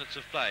 13 minutes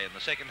of play in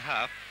the second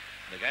half.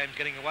 The game's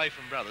getting away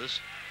from Brothers.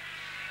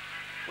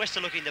 West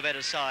are looking the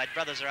better side.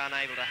 Brothers are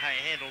unable to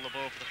handle the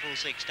ball for the full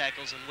 6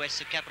 tackles, and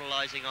West are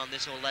capitalising on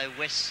this, although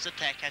West's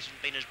attack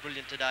hasn't been as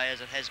brilliant today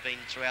as it has been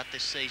throughout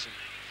this season.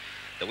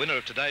 The winner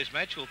of today's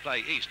match will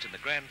play East in the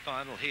grand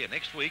final here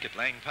next week at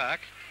Lang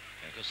Park,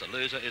 because the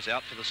loser is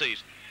out for the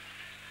season.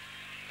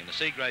 In the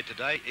C grade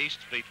today, East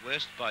beat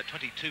West by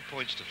 22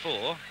 points to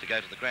 4 to go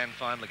to the grand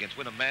final against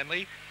Wynnum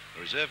Manly. The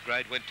reserve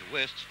grade went to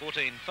West's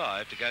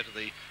 14-5 to go to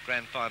the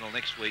grand final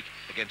next week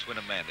against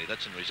Wynnum Manly.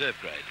 That's in reserve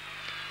grade.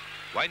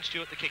 Wayne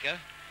Stewart, the kicker,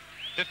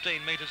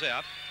 15 metres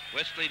out.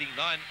 West leading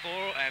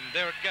 9-4, and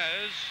there it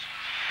goes.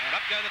 And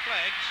up go the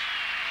flags.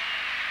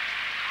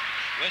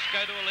 West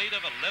go to a lead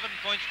of 11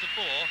 points to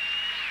 4,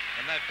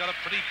 and they've got a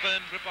pretty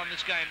firm grip on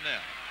this game now.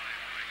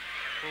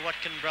 Well, what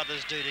can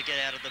Brothers do to get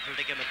out of the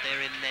predicament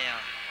they're in now?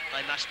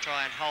 They must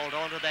try and hold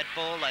on to that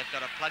ball. They've got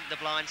to plug the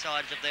blind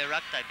sides of their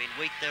ruck. They've been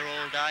weak there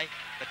all day.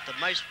 But the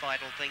most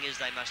vital thing is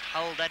they must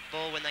hold that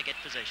ball when they get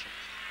possession.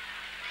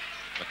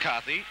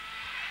 McCarthy.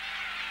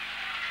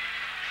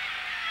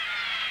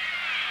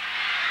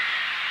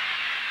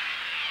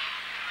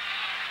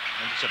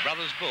 And it's a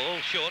Brothers ball,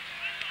 short.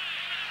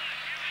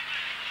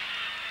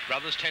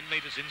 Brothers 10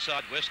 metres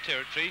inside West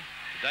territory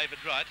to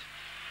David Wright.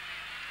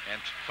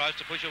 And tries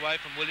to push away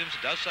from Williams.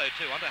 It does so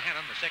too. Onto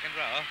Hannon, the second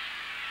rower.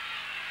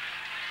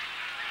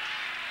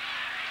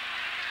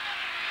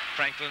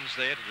 Franklin's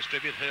there to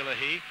distribute.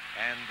 Herlihy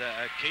and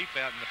O'Keefe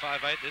out in the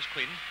 5'8". There's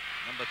Quinn,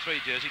 number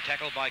 3 jersey,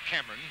 tackled by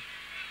Cameron.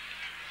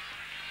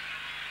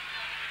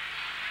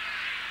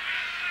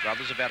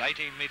 Brothers about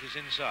 18 metres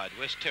inside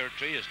West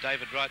territory as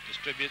David Wright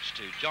distributes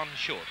to John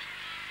Short.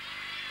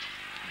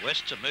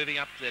 Wests are moving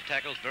up their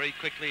tackles very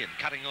quickly and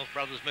cutting off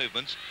Brothers'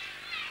 movements.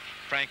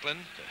 Franklin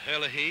to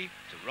Herlihy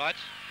to Wright,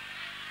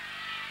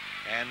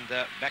 and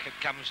back it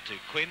comes to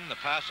Quinn. The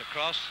pass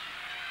across,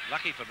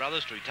 lucky for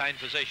Brothers to retain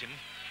possession.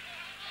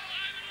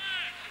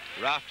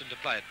 Rafton to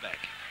play it back.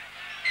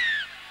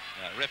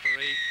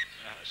 Referee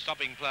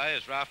stopping play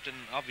as Rafton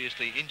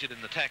obviously injured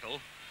in the tackle,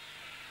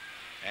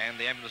 and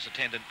the ambulance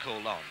attendant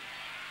called on.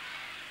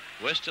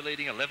 West are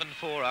leading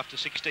 11-4 after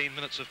 16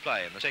 minutes of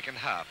play in the second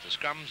half. The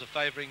scrums are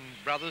favouring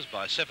Brothers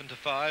by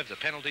 7-5. The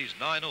penalties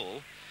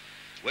 9-all.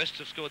 West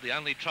have scored the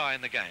only try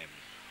in the game.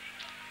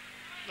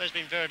 There's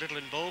been very little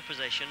in ball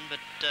possession, but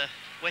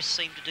West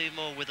seem to do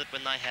more with it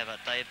when they have it.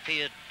 They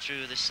appeared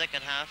through the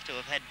second half to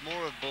have had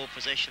more of ball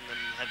possession than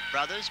have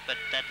Brothers, but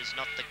that is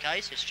not the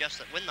case. It's just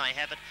that when they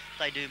have it,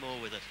 they do more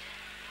with it.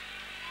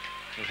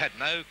 We've had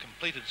no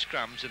completed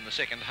scrums in the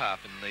second half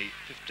in the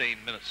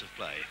 15 minutes of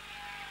play.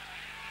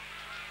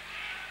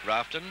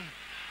 Rafton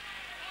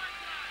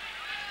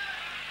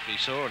he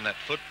saw on that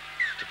foot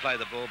to play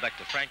the ball back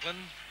to Franklin.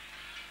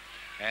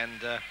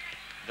 And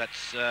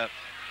that's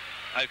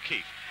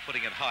O'Keefe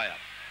putting it high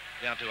up.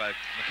 Down to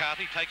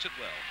McCarthy, takes it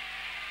well.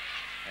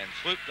 And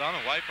swooped on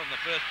away from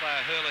the first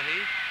player,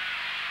 Herlihy.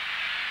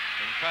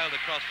 And trailed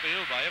across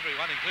field by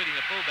everyone, including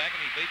the fullback,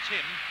 and he beats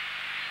him.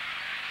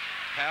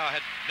 Power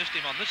had missed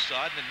him on this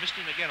side and then missed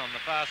him again on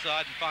the far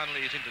side, and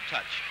finally he's into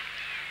touch.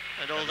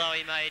 And although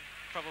he made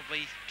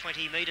probably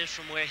 20 metres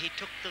from where he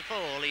took the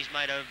fall, he's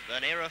made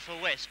an error for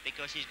West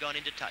because he's gone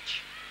into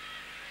touch.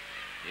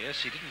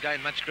 Yes, he didn't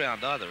gain much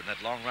ground either in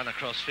that long run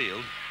across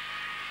field.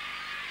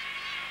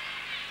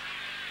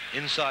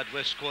 Inside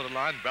West quarter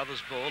line,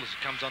 Brothers ball as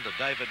it comes on to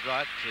David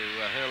Wright to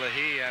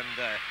Herlihy, and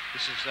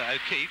this is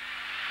O'Keefe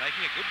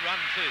making a good run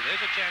too.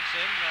 There's a chance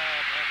then.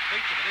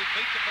 Beecham, it is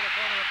Beecham for the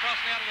corner across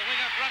now to the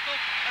winger, Russell,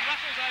 and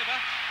Russell's over.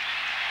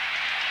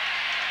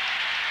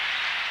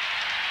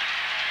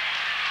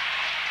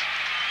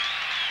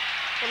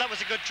 Well, that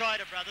was a good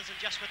try to Brothers and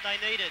just what they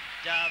needed.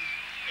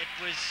 It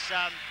was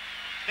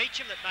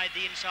Beecham that made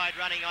the inside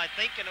running, I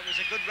think, and it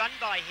was a good run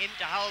by him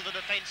to hold the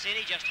defence in.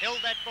 He just held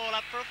that ball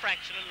up for a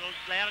fraction and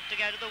allowed it to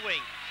go to the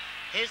wing.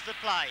 Here's the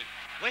play.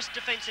 West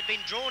defence had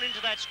been drawn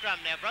into that scrum.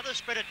 Now, Brothers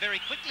spread it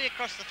very quickly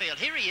across the field.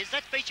 Here he is.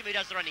 That's Beecham who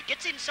does the running.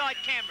 Gets inside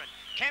Cameron.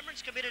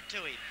 Cameron's committed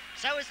to him.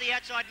 So is the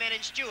outside man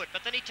in Stewart,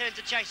 but then he turns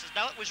and chases.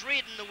 Though it was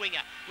Reardon, the winger,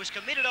 was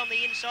committed on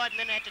the inside and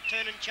then had to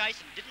turn and chase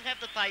and didn't have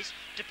the pace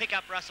to pick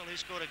up Russell, who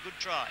scored a good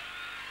try.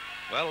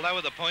 Well, they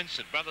were the points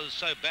that Brothers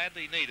so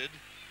badly needed,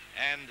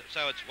 and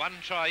so it's one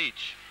try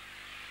each.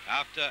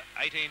 After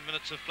 18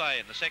 minutes of play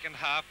in the second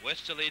half,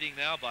 Wests are leading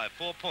now by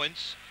 4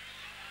 points.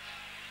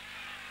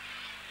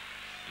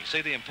 You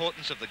see the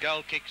importance of the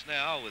goal kicks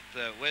now with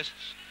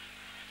Wests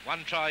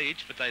one try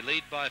each, but they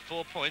lead by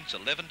 4 points,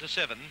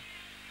 11-7.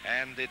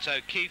 And it's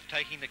O'Keefe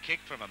taking the kick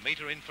from a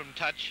metre in from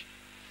touch.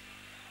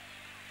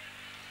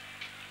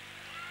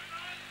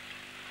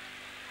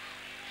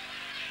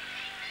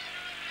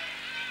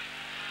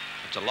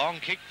 It's a long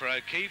kick for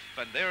O'Keefe,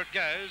 and there it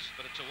goes,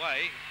 but it's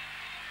away.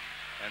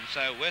 And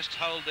so West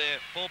hold their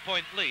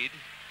 4-point lead.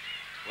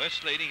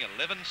 West leading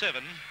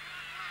 11-7.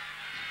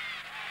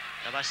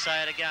 And I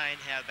say it again,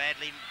 how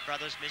badly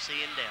Brothers miss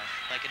Ian Douth.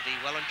 They could be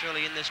well and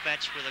truly in this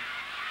match with a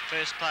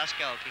first-class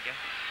goal kicker.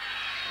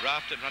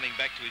 Rafton running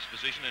back to his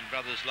position, and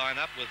Brothers line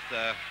up with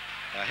a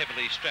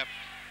heavily strapped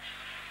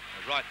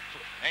right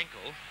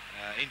ankle,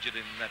 injured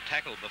in that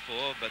tackle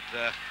before, but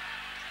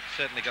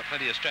certainly got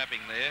plenty of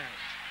strapping there.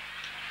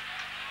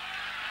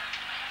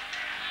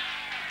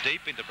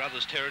 Deep into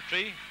Brothers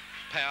territory,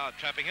 Power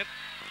trapping it,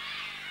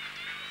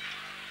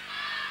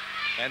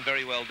 and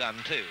very well done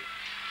too.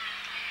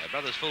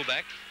 Brothers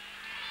fullback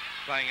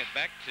playing it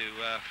back to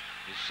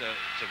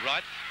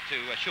right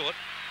to Short,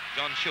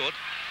 John Short.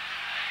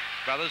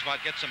 Brothers might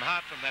get some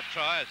heart from that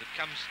try as it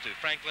comes to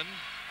Franklin,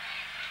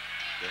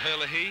 to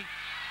Herlihy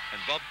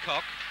and Bob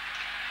Cock,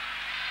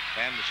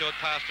 and the short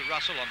pass to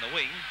Russell on the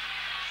wing.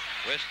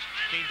 West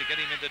keen to get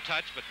him into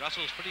touch, but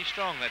Russell's pretty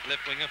strong, that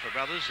left winger for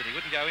Brothers, and he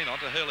wouldn't go in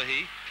onto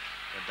Herlihy.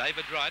 And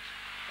David Wright,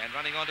 and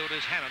running onto it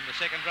is Hannon, the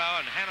second row,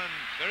 and Hannon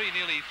very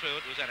nearly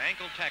through. It was an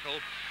ankle tackle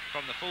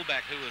from the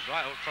fullback, who was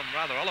right, from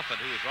rather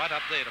Oliphant, who was right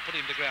up there to put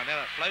him to ground. Now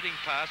that floating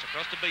pass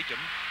across to Beecham.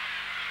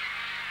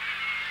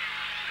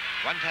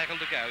 One tackle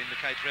to go,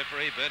 indicates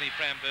referee Bernie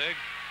Framberg,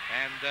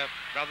 and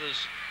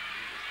Brothers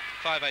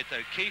 5/8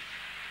 O'Keefe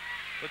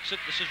puts it.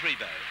 This is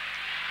Rebo.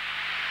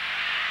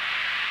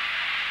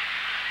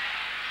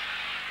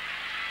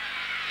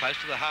 Close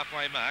to the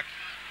halfway mark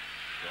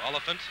to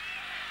Oliphant,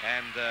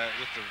 and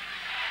with the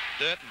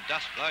dirt and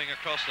dust blowing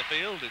across the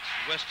field, it's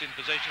West in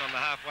possession on the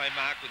halfway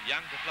mark with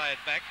Young to play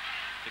it back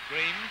to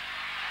Green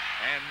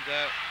and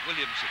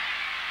Williamson.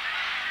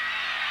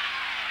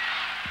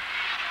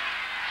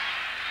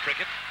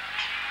 Prickett,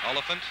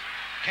 Oliphant,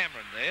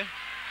 Cameron there,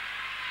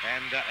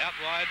 and out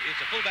wide is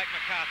the fullback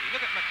McCarthy.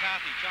 Look at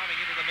McCarthy chiming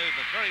into the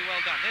movement. Very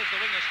well done. There's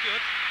the winger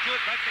Stewart.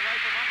 Stewart breaks away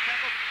from one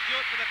tackle.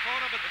 Stewart to the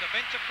corner, but the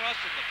defence across,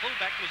 and the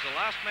fullback was the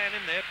last man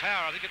in there.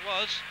 Power, I think it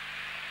was.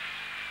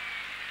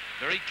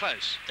 Very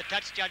close. The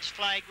touch judge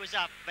flag was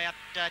up about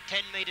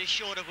 10 metres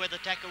short of where the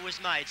tackle was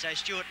made, so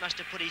Stewart must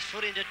have put his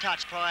foot into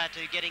touch prior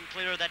to getting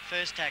clear of that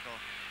first tackle.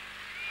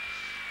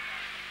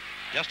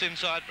 Just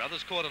inside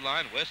Brothers quarter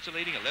line, West are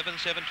leading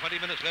 11-7, 20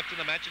 minutes left in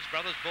the match. It's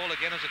Brothers ball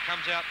again as it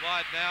comes out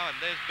wide now, and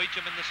there's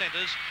Beecham in the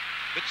centres.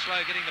 Bit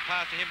slow getting the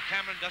pass to him.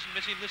 Cameron doesn't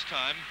miss him this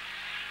time.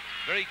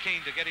 Very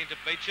keen to get into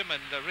Beecham,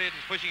 and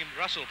Reardon's pushing him,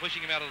 Russell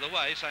pushing him out of the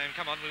way, saying,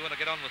 come on, we want to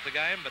get on with the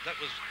game, but that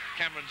was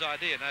Cameron's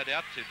idea, no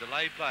doubt, to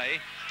delay play.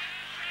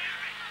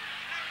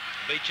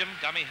 Beecham,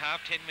 dummy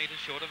half, 10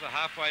 metres short of the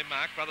halfway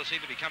mark. Brothers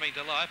seem to be coming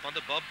to life onto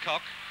Bob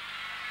Cock,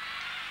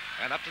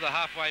 and up to the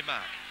halfway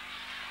mark.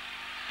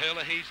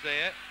 Herlihy's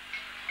there,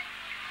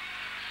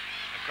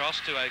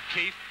 across to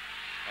O'Keefe,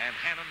 and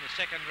Hannon, the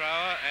second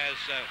rower, as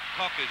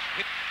Cock is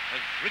hit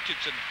as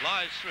Richardson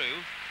flies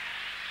through.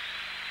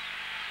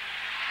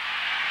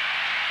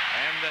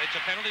 And it's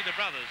a penalty to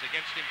Brothers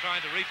against him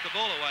trying to reef the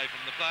ball away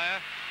from the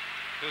player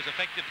who was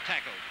effective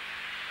tackle.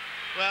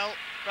 Well,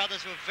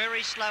 Brothers were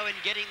very slow in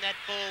getting that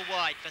ball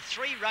wide. For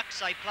 3 rucks,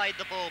 they played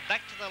the ball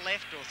back to the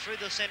left or through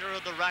the centre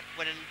of the ruck,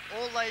 when in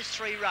all those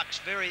 3 rucks,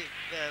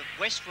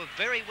 West were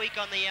very weak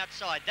on the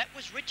outside. That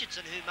was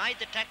Richardson who made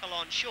the tackle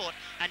on Short,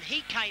 and he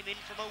came in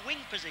from a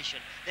wing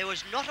position. There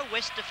was not a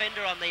West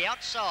defender on the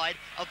outside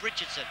of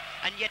Richardson,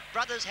 and yet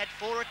Brothers had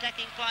 4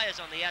 attacking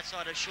players on the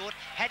outside of Short.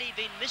 Had he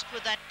been missed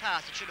with that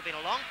pass, it should have been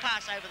a long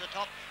pass over the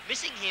top,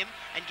 missing him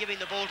and giving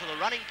the ball to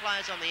the running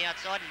players on the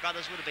outside, and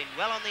Brothers would have been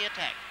well on the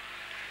attack.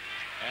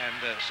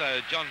 And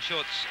so John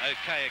Short's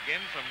okay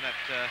again from that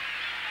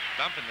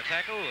bump in the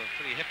tackle, a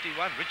pretty hefty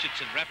one.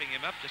 Richardson wrapping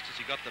him up just as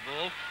he got the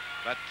ball.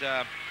 But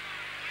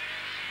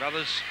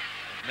Brothers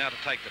now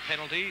to take the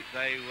penalty.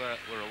 They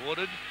were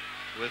awarded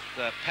with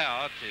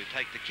power to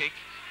take the kick.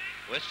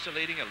 Wests are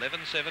leading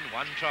 11-7,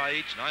 1 try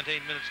each,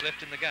 19 minutes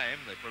left in the game.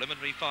 The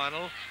preliminary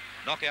final,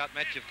 knockout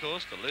match, of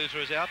course. The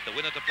loser is out. The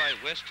winner to play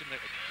West to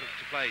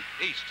play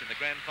East in the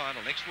grand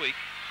final next week.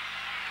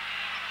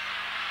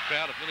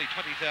 Crowd of nearly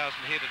 20,000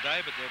 here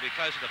today, but there'll be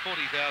closer to 40,000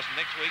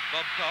 next week.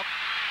 Bob Cock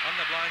on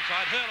the blind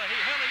side. Hurley's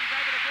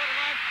over the quarter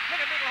line.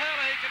 Look at little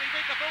Hurley. Can he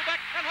beat the fullback?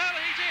 And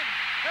Hurley's in.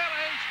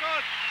 Hurley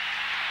scored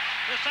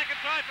the second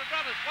try for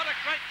Brothers. What a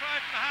great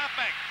try from the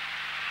halfback.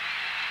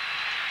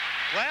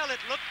 Well,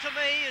 it looked to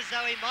me as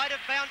though he might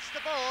have bounced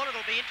the ball.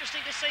 It'll be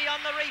interesting to see on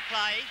the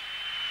replay.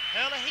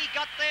 Hurley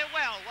got there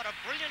well. What a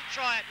brilliant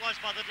try it was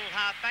by the little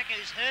halfback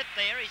who's hurt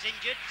there. He's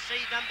injured.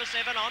 See number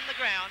 7 on the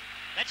ground.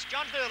 That's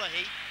John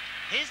Hurley.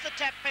 Here's the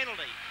tap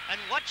penalty, and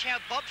watch how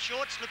Bob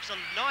Short slips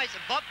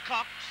Bob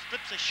Cox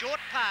slips a short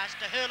pass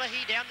to Hurley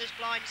down this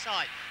blind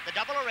side. The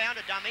double around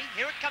a dummy.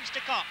 Here it comes to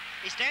Cox.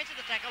 He stands at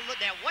the tackle.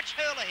 Look now, watch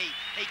Hurley.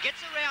 He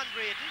gets around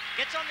Reardon,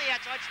 gets on the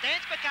outside,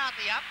 stands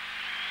McCarthy up,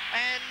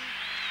 and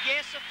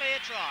yes, a fair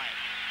try.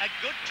 A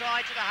good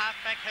try to the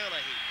halfback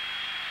Hurley.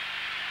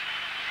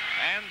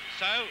 And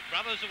so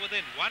Brothers are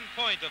within 1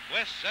 point of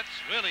West. That's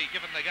really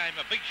given the game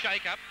a big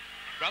shake-up.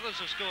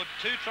 Brothers have scored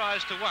 2 tries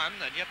to 1,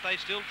 and yet they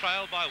still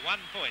trail by 1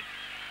 point.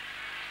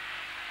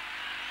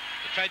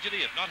 The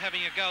tragedy of not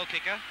having a goal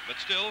kicker, but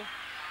still,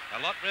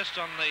 a lot rests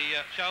on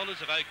the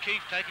shoulders of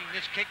O'Keefe taking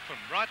this kick from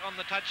right on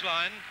the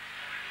touchline.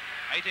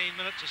 18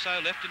 minutes or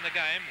so left in the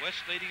game.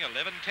 West leading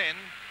 11-10.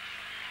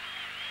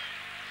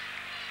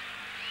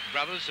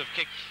 Brothers have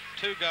kicked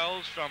 2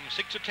 goals from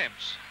 6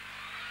 attempts.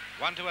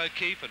 1 to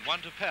O'Keefe and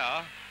 1 to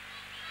Power,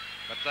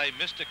 but they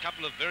missed a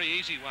couple of very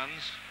easy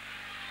ones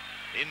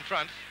in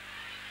front.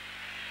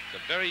 It's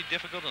a very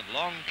difficult and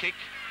long kick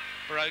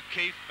for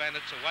O'Keefe, and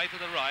it's away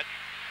to the right.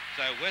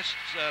 So West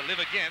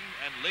live again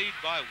and lead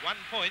by 1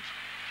 point.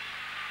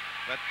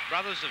 But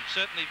Brothers have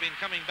certainly been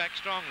coming back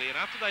strongly, and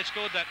after they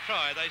scored that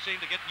try, they seem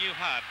to get new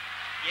heart.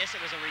 Yes, it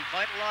was a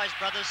revitalised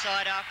Brothers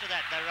side after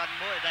that. They ran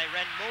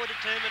more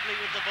determinedly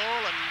with the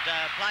ball, and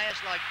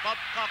players like Bob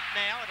Cock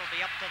now, it'll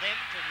be up to them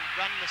to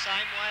run the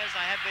same way as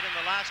they have been in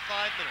the last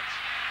 5 minutes.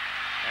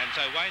 And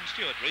so Wayne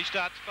Stewart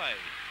restarts play.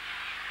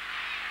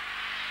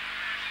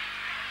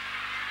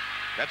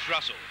 That's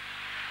Russell,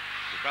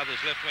 the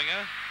Brothers left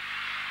winger.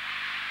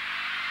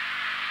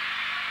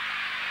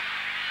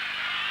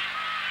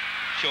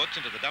 Short's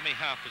into the dummy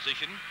half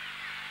position.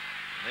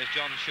 And there's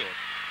John Short.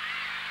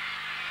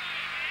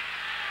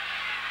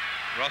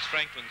 Ross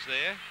Franklin's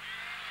there.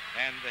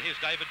 And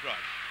here's David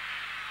Wright.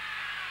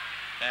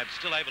 And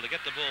still able to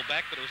get the ball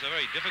back, but it was a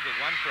very difficult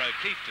one for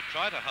O'Keefe to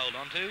try to hold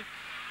on to.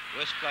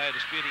 West player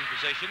disputing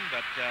possession,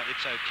 but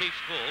it's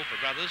O'Keefe's ball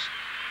for Brothers.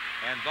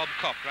 And Bob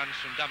Cock runs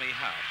from dummy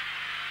half.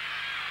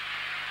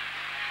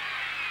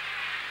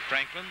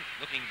 Franklin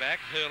looking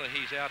back.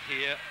 Hurley's out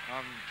here.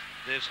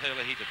 There's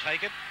Hurley to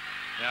take it.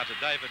 Now to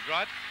David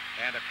Wright.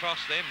 And across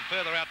them,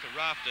 further out to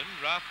Rafton.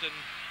 Rafton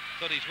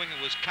thought his winger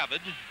was covered.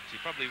 He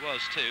probably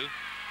was too.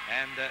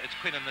 And it's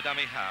Quinn in the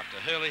dummy half.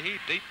 To Hurley,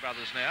 deep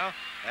Brothers now.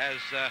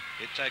 As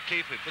it's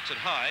O'Keefe who puts it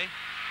high.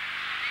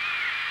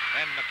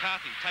 And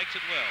McCarthy takes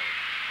it well.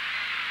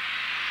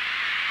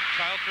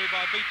 Trailed through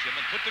by Beecham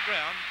and put to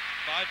ground.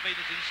 5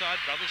 metres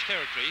inside Brothers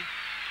territory.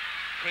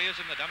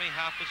 Creer's in the dummy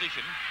half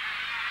position.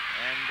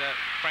 And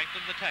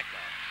Franklin the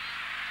tackler.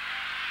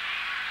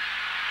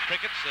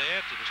 Crickett's there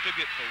to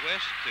distribute for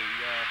West to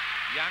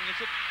Young, is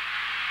it?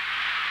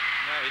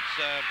 No, it's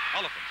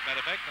Oliphant, as a matter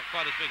of fact, not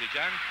quite as big as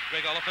Young.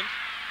 Greg Oliphant.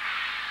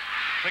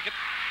 Cricket.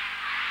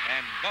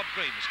 And Bob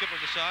Green, the skipper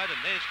of the side, and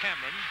there's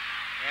Cameron.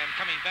 And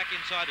coming back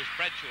inside is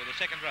Bradshaw, the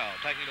second row,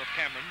 taking it off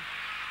Cameron.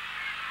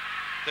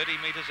 30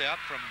 metres out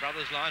from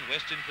Brothers line,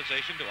 West in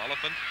possession to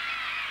Oliphant.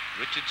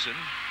 Richardson.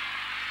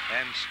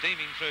 And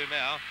steaming through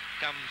now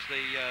comes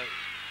the...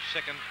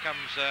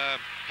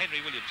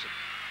 Henry Williamson.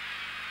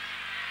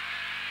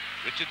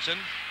 Richardson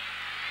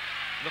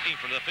looking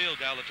for the field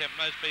goal attempt,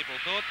 most people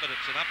thought, but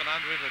it's an up and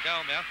under into the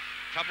goal now.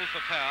 Trouble for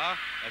Power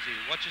as he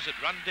watches it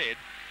run dead.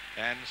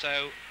 And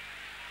so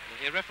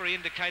the referee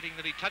indicating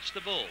that he touched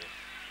the ball.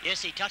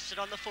 Yes, he touched it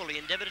on the full. He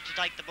endeavoured to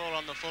take the ball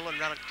on the full and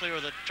run it clear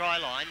of the try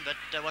line, but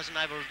wasn't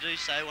able to do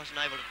so, wasn't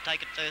able to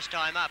take it first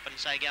time up, and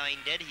so going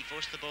dead, he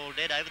forced the ball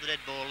dead over the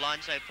dead ball line,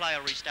 so play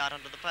will restart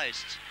under the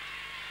posts.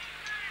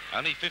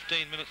 Only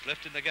 15 minutes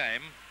left in the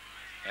game.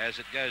 as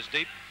it goes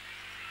deep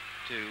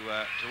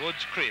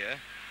towards Creer,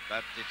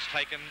 but it's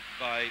taken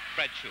by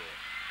Bradshaw.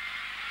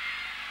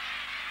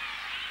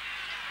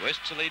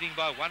 Wests are leading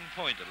by 1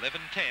 point,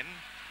 11-10.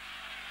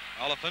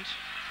 Oliphant.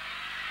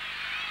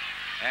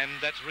 And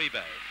that's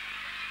Rebo.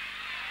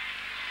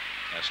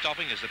 Now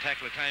stopping as the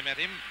tackler came at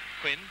him,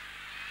 Quinn.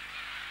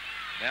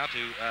 Now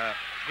to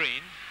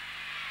Green.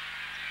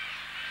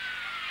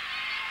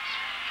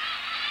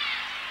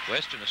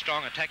 West in a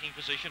strong attacking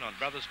position on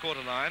Brothers'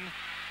 quarter line,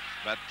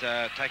 but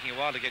taking a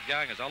while to get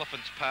going as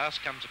Oliphant's pass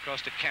comes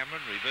across to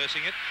Cameron,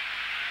 reversing it.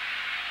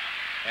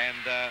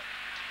 And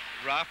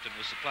Rafton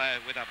was the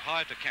player who went up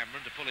high to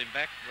Cameron to pull him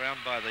back round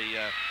by the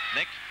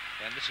neck.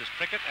 And this is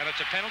Prickett, and it's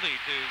a penalty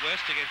to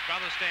West against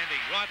Brothers standing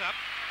right up.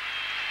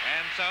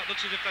 And so it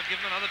looks as if they've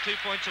given another 2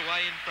 points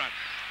away in front.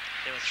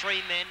 There were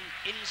 3 men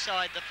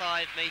inside the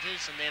 5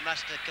 metres, and there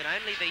can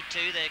only be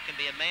 2. There can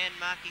be a man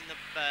marking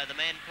the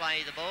man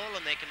play the ball,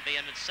 and there can be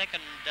a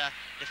second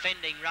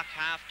defending ruck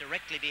half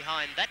directly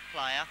behind that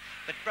player.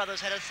 But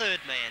Brothers had a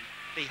 3rd man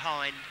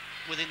behind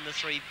within the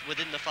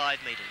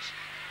 5 metres.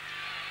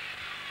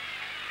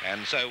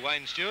 And so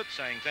Wayne Stewart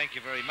saying thank you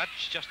very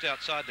much, just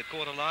outside the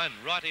quarter line,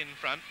 right in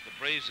front. The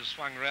breeze has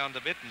swung round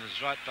a bit and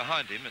is right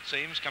behind him, it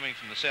seems, coming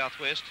from the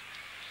southwest.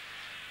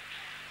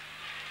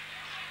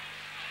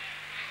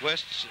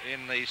 Wests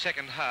in the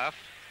second half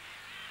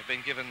have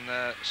been given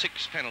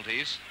 6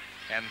 penalties,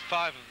 and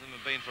 5 of them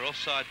have been for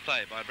offside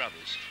play by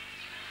Brothers.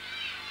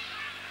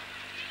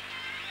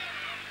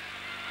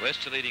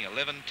 Wests are leading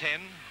 11-10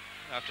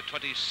 after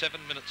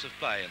 27 minutes of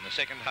play in the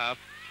second half.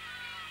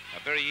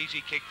 A very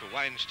easy kick for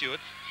Wayne Stewart.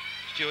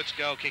 Stewart's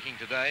goal kicking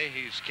today.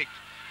 He's kicked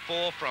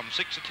 4 from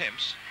 6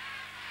 attempts.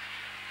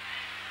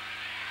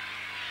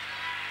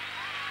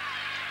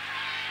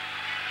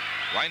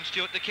 Wayne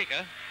Stewart, the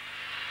kicker.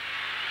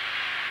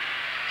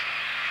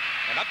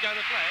 And up go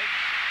the flags.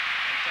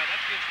 And so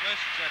that gives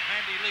West a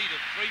handy lead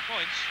of 3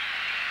 points.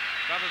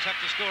 Brothers have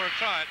to score a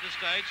try at this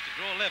stage to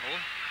draw level.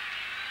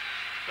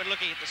 When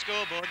looking at the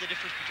scoreboard, the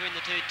difference between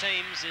the 2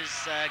 teams is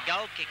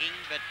goal kicking,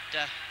 but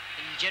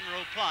in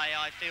general play,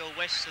 I feel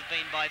Wests have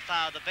been by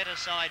far the better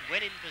side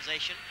when in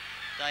possession.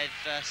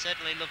 They've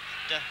certainly looked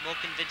more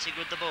convincing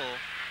with the ball.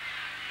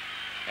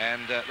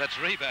 And that's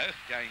Rebo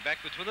going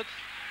backwards with it.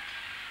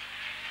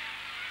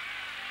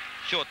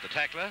 Short, the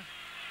tackler.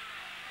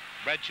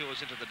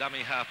 Bradshaw's into the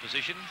dummy half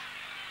position.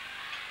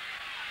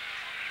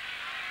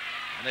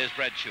 And there's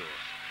Bradshaw.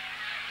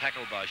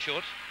 Tackled by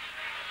Short.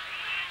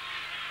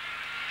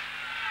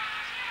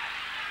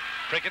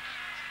 Prickett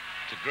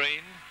to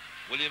Green.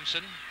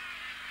 Williamson.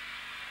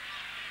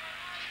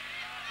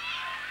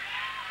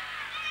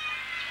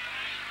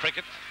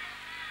 Prickett.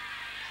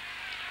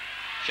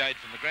 Shade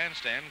from the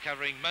grandstand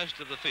covering most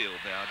of the field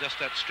now. Just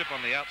that strip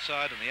on the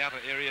outside and the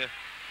outer area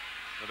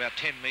of about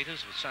 10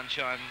 metres with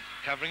sunshine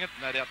covering it.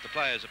 No doubt the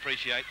players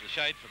appreciate the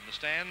shade from the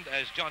stand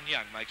as John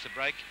Young makes a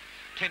break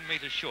 10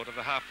 metres short of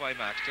the halfway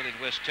mark, still in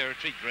West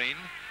territory. Green.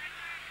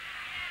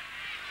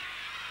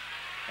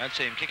 Don't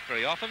see him kicked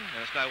very often,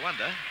 and it's no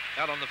wonder.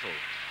 Out on the full.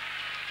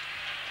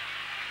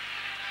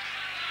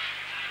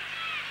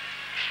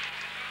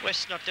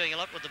 West's not doing a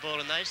lot with the ball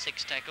in those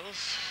 6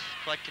 tackles.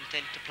 Quite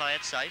content to play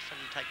it safe and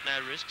take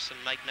no risks and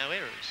make no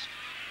errors.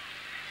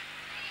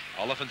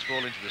 Oliphant's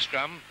ball into the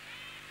scrum.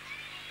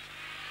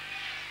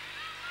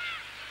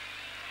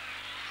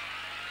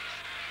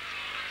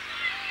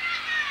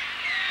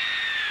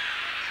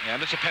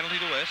 And it's a penalty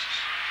to West.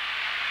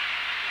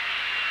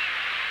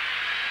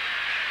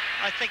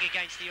 I think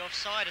against the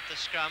offside at the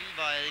scrum,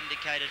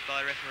 indicated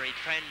by referee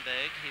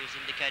Cranberg. He was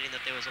indicating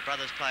that there was a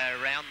Brothers player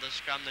around the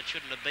scrum that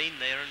shouldn't have been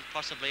there, and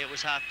possibly it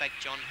was halfback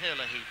John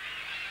Herlihy.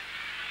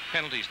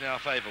 Penalties now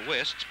favour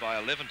Wests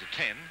by 11-10.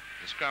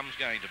 The scrum's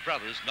going to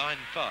Brothers, 9-5.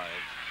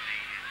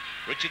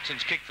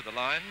 Richardson's kick for the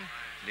line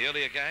in the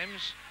earlier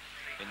games.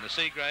 In the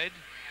C grade,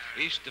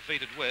 East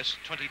defeated West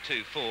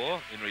 22-4.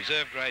 In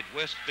reserve grade,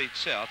 West beat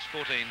South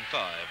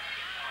 14-5.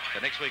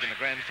 The next week in the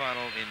grand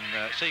final in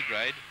C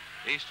grade,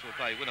 East will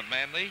play Wynnum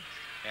Manly,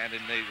 and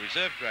in the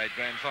reserve grade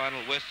grand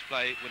final, West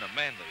play Wynnum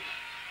Manly.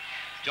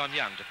 John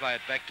Young to play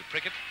it back to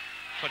Prickett,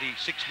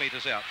 26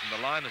 metres out from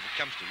the line as it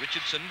comes to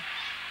Richardson.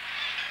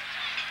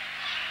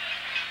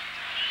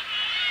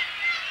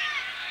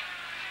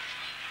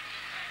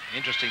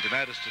 Interesting to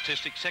note a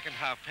statistic. Second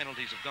half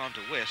penalties have gone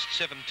to West,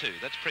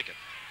 7-2. That's Prickett.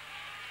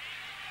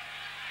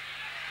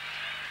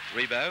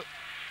 Rebo.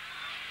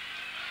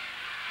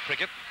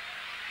 Prickett.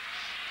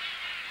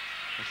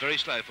 It's very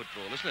slow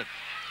football, isn't it?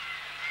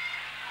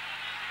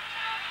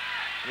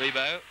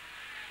 Rebo.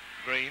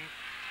 Green.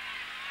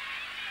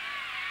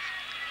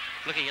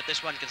 Looking at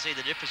this one, can see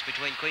the difference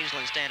between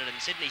Queensland standard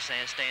and Sydney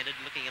standard,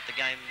 looking at the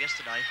game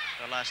yesterday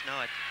or last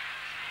night.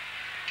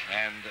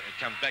 And it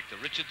comes back to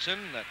Richardson,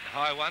 that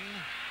high one.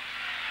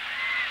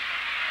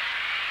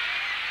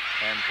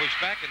 And pushed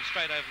back and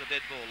straight over the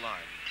dead ball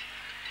line.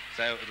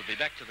 So it'll be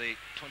back to the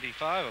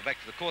 25 or back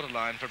to the quarter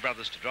line for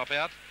Brothers to drop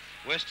out.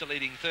 West are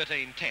leading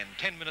 13-10.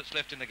 10 minutes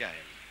left in the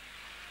game.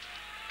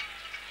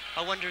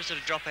 I wonder, is it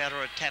a dropout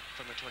or a tap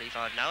from the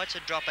 25? No, it's a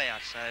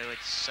dropout, so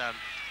it's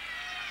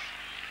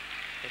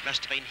it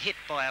must have been hit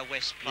by a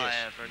West player,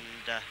 yes, and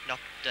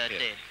knocked dead.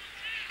 And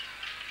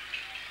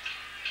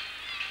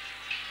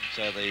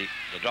so the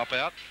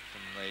dropout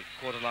from the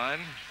quarter line.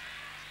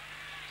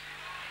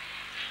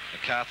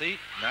 McCarthy,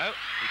 no,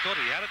 he thought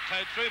he had it,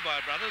 towed through by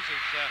Brothers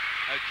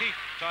as O'Keefe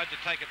tried to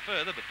take it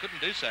further but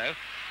couldn't do so.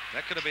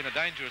 That could have been a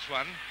dangerous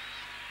one.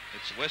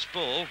 It's West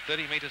ball,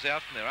 30 metres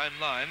out from their own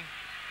line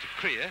to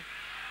Creer,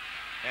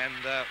 and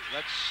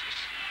that's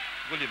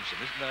Williamson,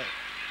 isn't it?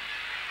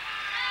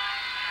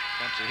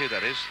 Can't see who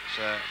that is.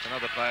 It's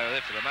another player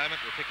there for the moment.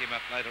 We'll pick him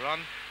up later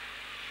on.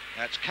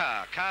 That's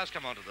Carr. Carr's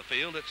come onto the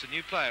field. It's a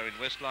new player in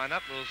West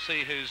lineup. We'll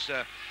see who's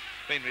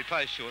been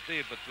replaced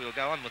shortly, but we'll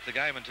go on with the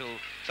game until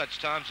such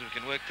times as we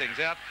can work things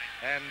out.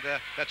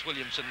 And that's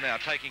Williamson now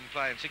taking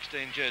play in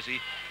 16 jersey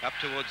up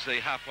towards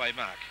the halfway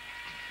mark.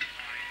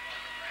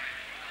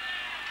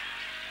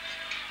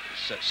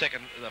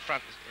 Second, the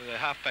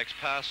halfback's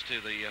pass to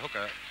the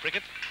hooker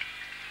Prickett.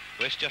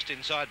 West just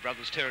inside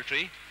Brothers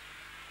territory.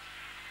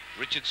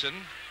 Richardson,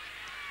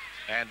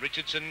 and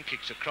Richardson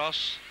kicks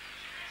across.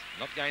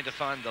 Not going to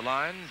find the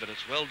line, but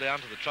it's well down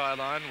to the try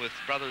line with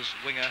Brothers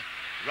winger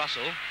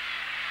Russell.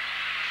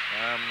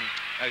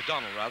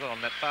 O'Donnell, rather,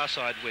 on that far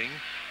side wing.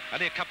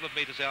 Only a couple of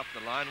metres out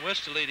from the line.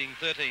 West are leading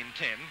 13-10,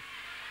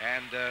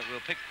 and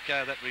we'll pick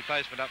that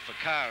replacement up for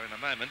Carr in a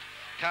moment.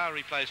 Carr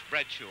replaced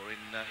Bradshaw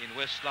in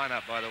West's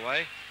lineup, by the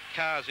way.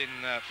 Carr's in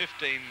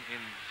 15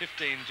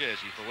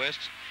 jersey for West,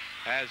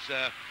 as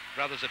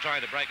Brothers are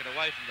trying to break it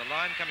away from the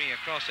line, coming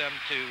across to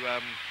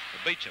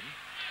Beecham.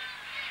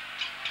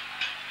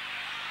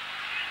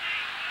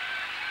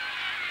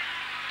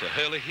 To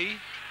Herlihy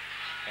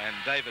and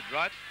David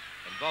Wright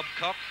and Bob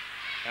Cock,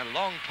 and a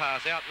long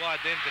pass out wide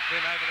then to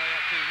Quinn over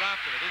there to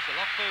Rafton. It is the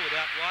lock forward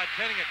out wide,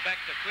 turning it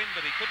back to Quinn,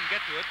 but he couldn't get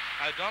to it.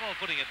 O'Donnell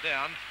putting it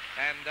down,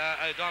 and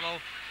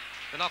O'Donnell,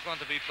 the knock on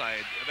to be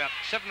played, about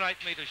 7 or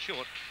 8 metres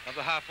short of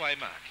the halfway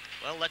mark.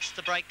 Well, that's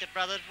the break that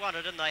Brothers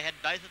wanted, and they had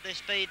both of their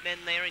speed men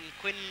there in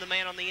Quinn, the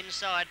man on the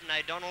inside, and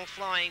O'Donnell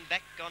flying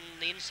back on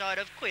the inside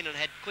of Quinn. And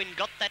had Quinn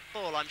got that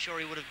ball, I'm sure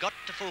he would have got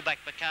to fullback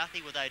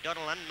McCarthy with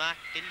O'Donnell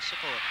unmarked in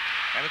support.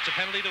 And it's a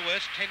penalty to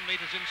West, 10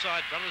 metres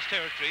inside Brothers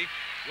territory.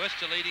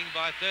 West are leading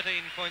by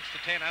 13 points to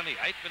 10, only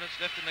 8 minutes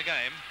left in the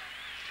game.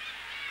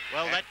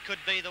 Well, that could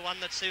be the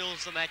one that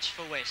seals the match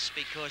for West,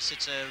 because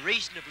it's a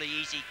reasonably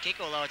easy kick,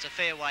 although it's a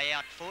fair way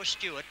out for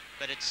Stewart,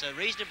 but it's a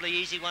reasonably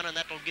easy one, and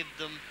that'll give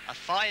them a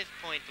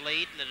 5-point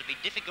lead, and it'll be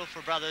difficult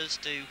for Brothers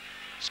to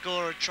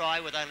score a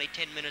try with only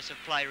 10 minutes of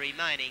play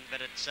remaining,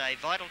 but it's a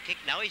vital kick.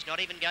 No, he's not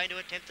even going to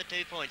attempt the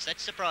 2 points.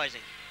 That's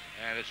surprising.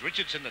 And it's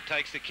Richardson that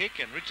takes the kick,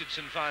 and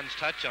Richardson finds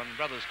touch on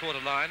Brothers'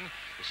 quarter line.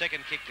 The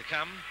second kick to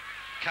come.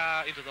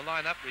 Carr into the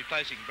lineup,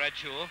 replacing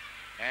Bradshaw.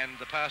 And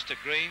the pass to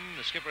Green,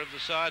 the skipper of the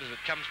side, as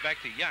it comes back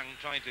to Young,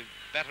 trying to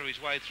batter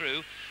his way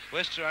through.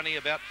 West are only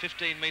about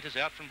 15 metres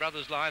out from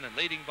Brothers' line and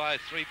leading by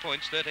 3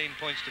 points, 13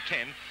 points to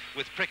 10,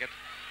 with Prickett,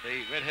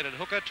 the red-headed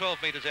hooker,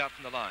 12 metres out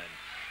from the line.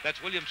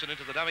 That's Williamson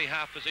into the dummy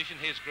half position.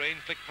 Here's Green,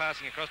 flick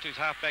passing across to his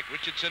halfback,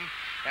 Richardson,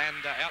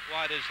 and out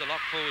wide is the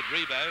lock forward,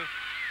 Rebo.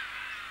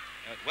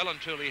 Well and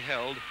truly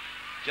held,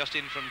 just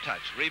in from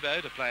touch.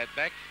 Rebo to play it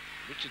back.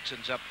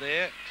 Richardson's up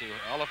there to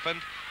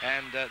Oliphant,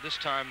 and this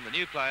time the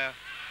new player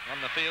on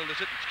the field, is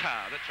it? It's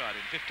Carr, that's right,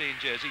 in 15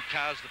 jersey.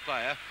 Carr's the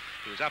player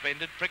who is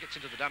upended. Prickett's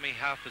into the dummy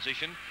half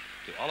position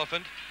to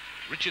Oliphant.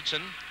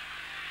 Richardson,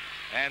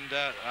 and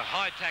a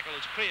high tackle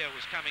as Creer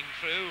was coming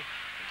through.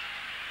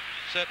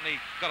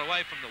 Certainly got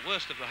away from the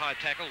worst of the high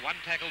tackle. 1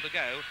 tackle to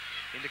go,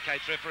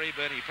 indicates referee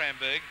Bernie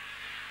Framberg.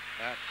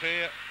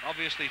 Creer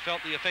obviously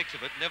felt the effects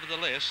of it,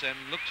 nevertheless, and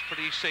looked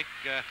pretty sick.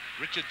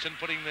 Richardson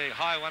putting the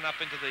high one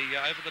up into the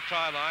over the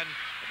try line.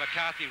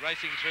 McCarthy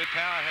racing through.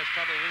 Power has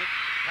trouble with it.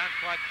 Can't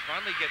quite,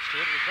 finally gets to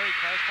it. It was very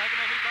close. Taken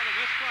off by the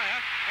West player,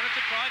 and it's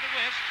a try to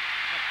West.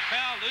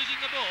 Power losing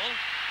the ball.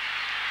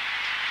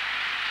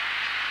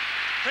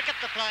 Prickett,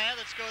 the player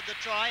that scored the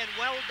try, and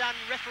well done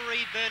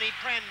referee Bernie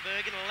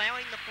Pramberg in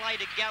allowing the play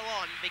to go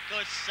on,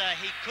 because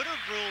he could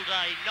have ruled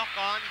a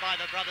knock-on by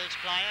the Brothers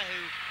player who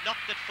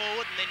knocked it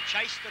forward and then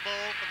chased the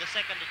ball for the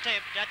second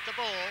attempt at the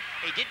ball.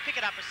 He did pick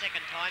it up a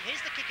second time.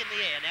 Here's the kick in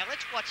the air. Now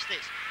let's watch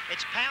this.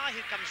 It's Power who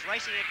comes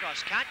racing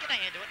across, can't get a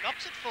hand to it,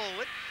 knocks it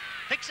forward,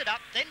 picks it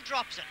up, then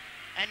drops it.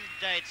 And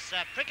it's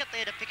Prickett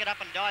there to pick it up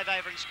and dive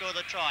over and score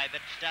the try. But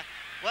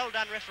well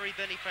done referee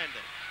Bernie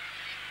Pramberg.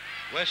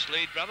 West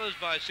lead Brothers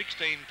by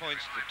 16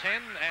 points to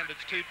 10, and it's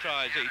 2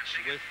 tries each,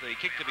 with the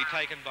kick to be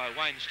taken by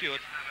Wayne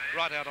Stewart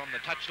right out on the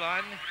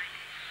touchline.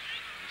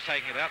 He's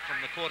taking it out from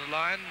the quarter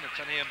line.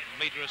 It's only a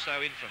metre or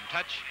so in from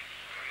touch.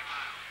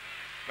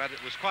 But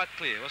it was quite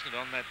clear, wasn't it,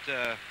 on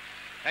that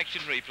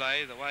action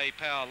replay, the way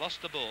Power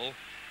lost the ball,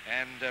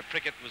 and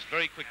Prickett was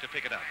very quick to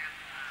pick it up.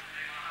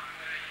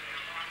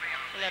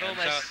 Well, that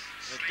almost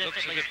so it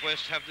looks as if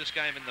West have this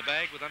game in the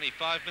bag with only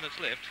 5 minutes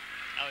left.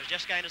 I was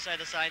just going to say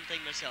the same thing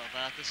myself.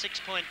 The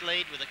 6-point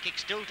lead with a kick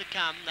still to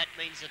come, that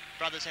means that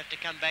Brothers have to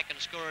come back and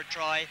score a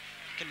try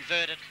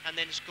convert it and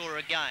then score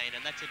again,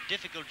 and that's a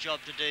difficult job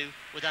to do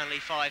with only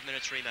 5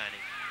 minutes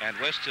remaining. And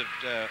West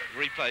have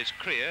replaced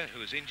Creer, who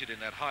was injured in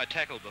that high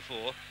tackle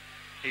before.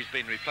 He's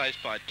been replaced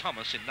by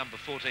Thomas in number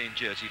 14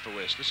 jersey for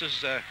West. This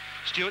is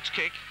Stewart's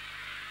kick,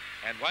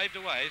 and waved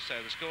away, so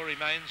the score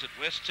remains at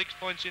West 6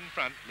 points in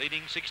front,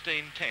 leading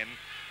 16-10,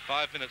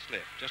 5 minutes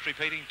left. Just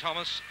repeating,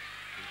 Thomas,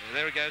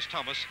 there goes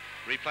Thomas,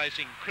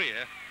 replacing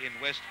Creer in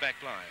West back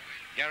line.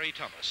 Gary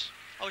Thomas.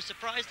 I was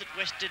surprised that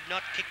West did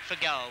not kick for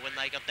goal when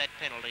they got that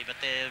penalty, but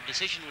their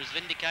decision was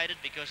vindicated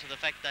because of the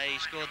fact they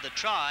scored the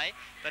try.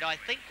 But I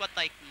think what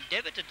they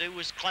endeavoured to do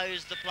was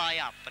close the play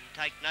up and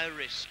take no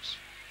risks.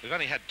 We've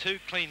only had 2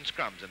 clean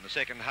scrums in the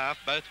second half,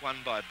 both won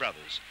by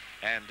brothers.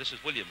 And this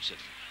is Williamson.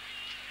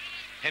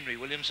 Henry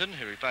Williamson,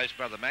 who replaced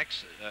brother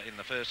Max in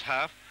the first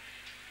half.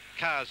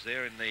 Carr's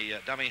there in the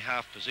dummy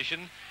half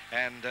position,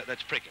 and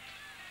that's Prickett.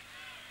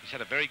 He's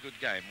had a very good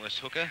game, West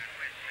hooker.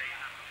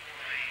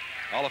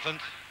 Oliphant,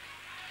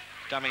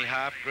 dummy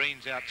half.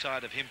 Green's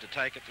outside of him to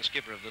take it, the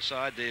skipper of the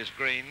side. There's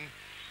Green.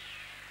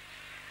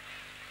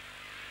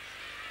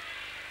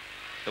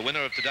 The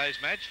winner of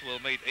today's match will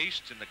meet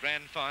East in the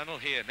grand final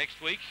here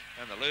next week,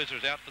 and the loser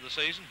is out for the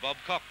season. Bob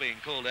Cock being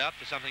called out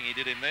for something he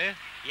did in there.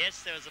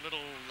 Yes, there was a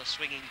little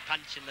swinging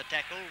punch in the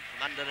tackle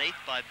from underneath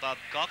by Bob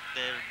Cock.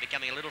 They're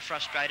becoming a little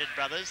frustrated,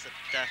 brothers,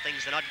 that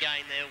things are not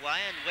going their way,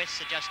 and West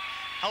are just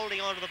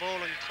holding on to the ball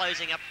and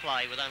closing up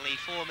play with only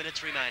 4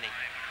 minutes remaining.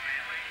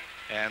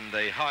 And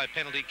the high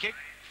penalty kick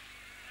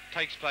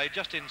takes play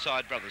just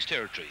inside brothers'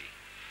 territory.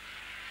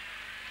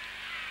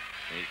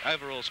 The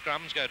overall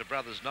scrums go to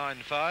brothers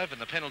 9-5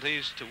 and the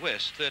penalties to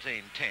West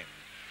 13-10.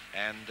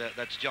 And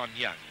that's John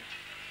Young.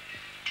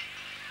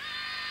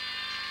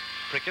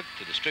 Prickett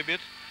to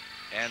distribute,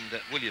 and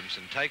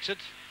Williamson takes it.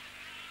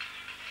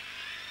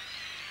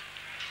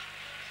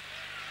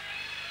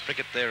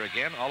 Prickett there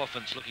again.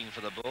 Oliphant's looking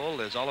for the ball.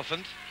 There's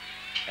Oliphant.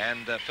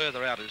 And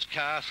further out is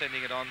Carr,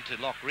 sending it on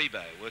to Lock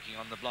Rebo, working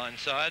on the blind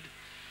side.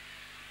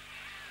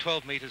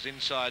 12 metres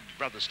inside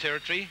brothers'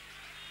 territory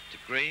to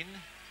Green.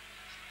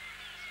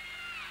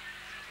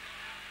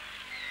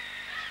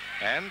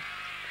 And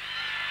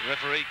the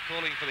referee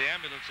calling for the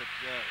ambulance at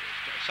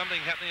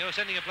something happening. Oh,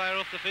 sending a player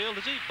off the field,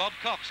 is he? Bob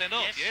Cock sent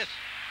off, yes.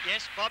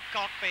 Yes, Bob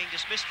Cock being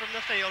dismissed from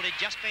the field. He'd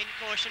just been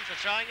cautioned for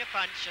throwing a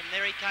punch, and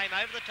there he came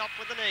over the top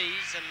with the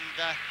knees, and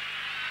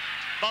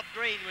Bob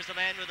Green was the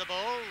man with the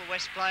ball, the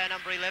West player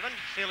number 11,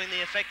 feeling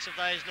the effects of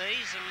those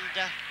knees,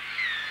 and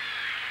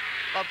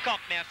Bob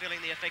Cock now feeling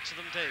the effects of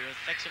them too, the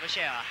effects of a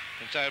shower.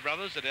 And so,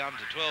 brothers, they're down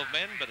to 12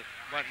 men, but it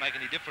won't make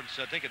any difference,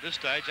 I think, at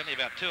this stage. Only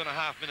about 2.5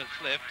 minutes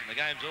left, and the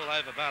game's all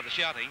over bar the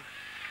shouting.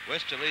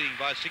 West are leading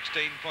by 16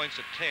 points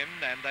at 10,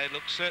 and they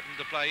look certain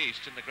to play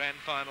East in the grand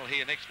final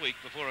here next week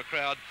before a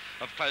crowd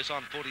of close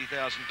on 40,000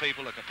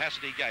 people, a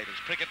capacity gate, as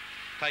Prickett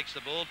takes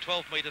the ball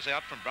 12 metres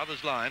out from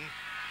brothers' line.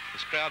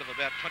 This crowd of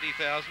about 20,000,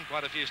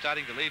 quite a few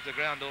starting to leave the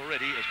ground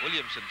already, as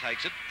Williamson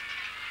takes it.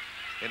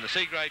 In the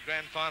C-grade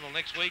grand final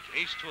next week,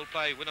 East will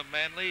play Wynnum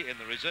Manly. In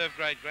the reserve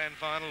grade grand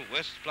final,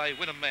 West play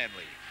Wynnum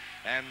Manly.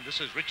 And this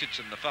is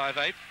Richardson, the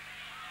 5'8",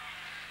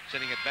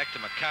 sending it back to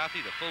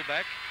McCarthy, the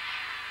fullback.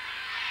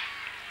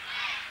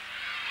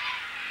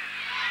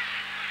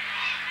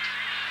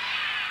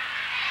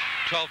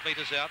 "12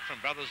 metres out from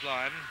brothers'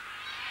 line.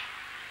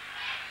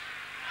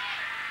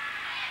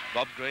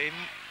 Bob Green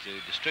to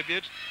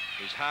distribute.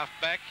 His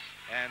half-back,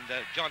 and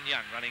John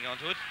Young running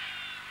onto it.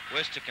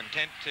 West are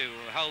content to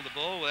hold the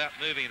ball without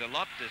moving it a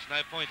lot. There's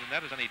no point in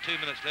that. There's only 2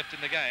 minutes left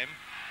in the game.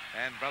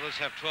 And brothers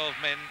have 12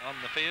 men on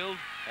the field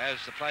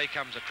as the play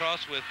comes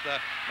across with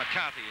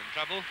McCarthy in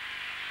trouble.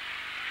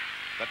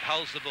 But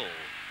holds the ball.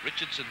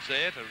 Richardson's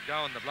there to go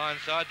on the blind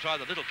side, try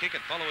the little kick,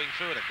 and following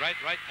through at a great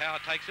rate. Power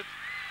takes it.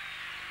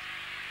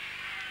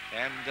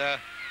 And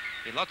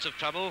in lots of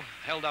trouble,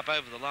 held up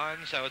over the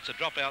line, so it's a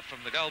dropout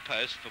from the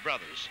goalpost for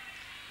brothers.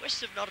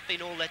 West have not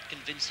been all that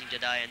convincing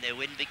today in their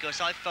win,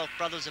 because I felt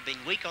brothers have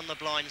been weak on the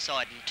blind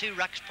side. And 2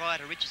 rucks prior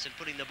to Richardson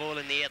putting the ball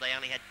in the air, they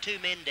only had 2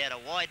 men down a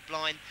wide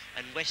blind,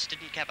 and West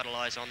didn't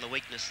capitalise on the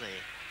weakness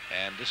there.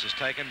 And this is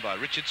taken by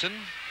Richardson.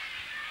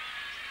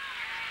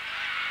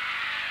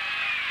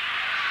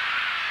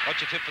 What's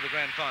your tip for the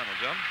grand final,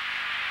 John?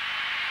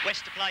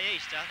 West to play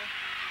East, Arthur.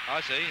 I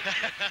see.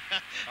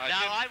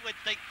 I would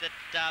think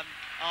that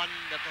on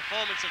the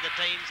performance of the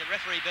teams, and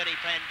referee Bernie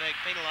Planberg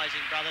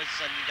penalising brothers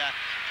and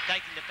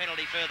taking the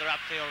penalty further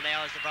upfield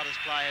now as the brothers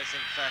players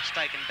have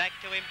spoken back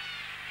to him.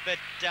 But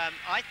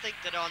I think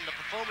that on the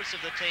performance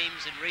of the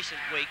teams in recent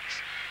weeks,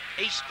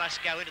 East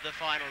must go into the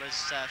final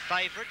as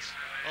favourites,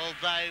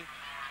 although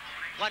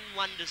one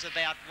wonders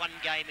about one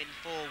game in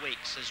 4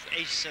 weeks, as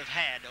East have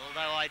had,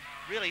 although I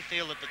really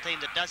feel that the team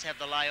that does have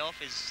the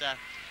layoff is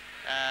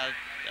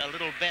a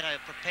little better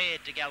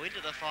prepared to go into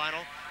the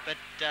final. But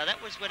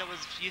that was when it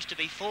used to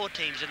be 4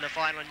 teams in the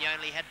final and you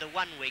only had the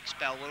 1 week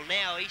spell. Well,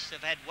 now East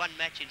have had 1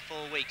 match in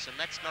 4 weeks, and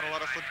that's not a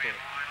lot of football.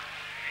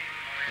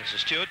 This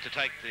is Stewart to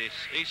take this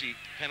easy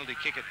penalty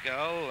kick at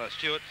goal.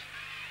 Stewart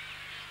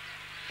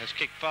has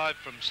kicked 5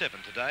 from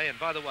 7 today. And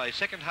by the way,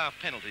 second half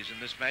penalties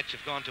in this match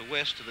have gone to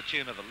West to the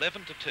tune of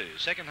 11-2.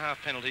 Second half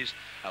penalties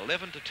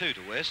 11-2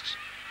 to West's.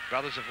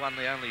 Brothers have won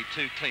the only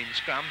 2 clean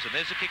scrums. And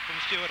there's a kick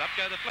from Stewart. Up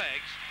go the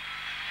flags.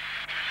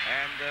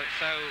 And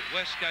so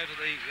West go to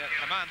the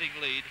commanding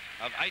lead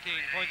of 18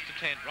 points to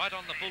 10, right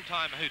on the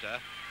full-time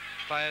hooter.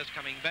 Players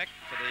coming back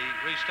for the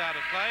restart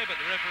of play, but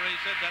the referee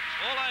said that's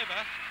all over,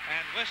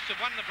 and West have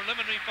won the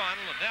preliminary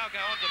final and now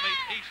go on to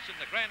meet East in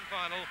the grand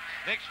final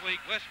next week.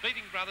 West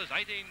beating Brothers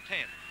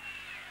 18-10.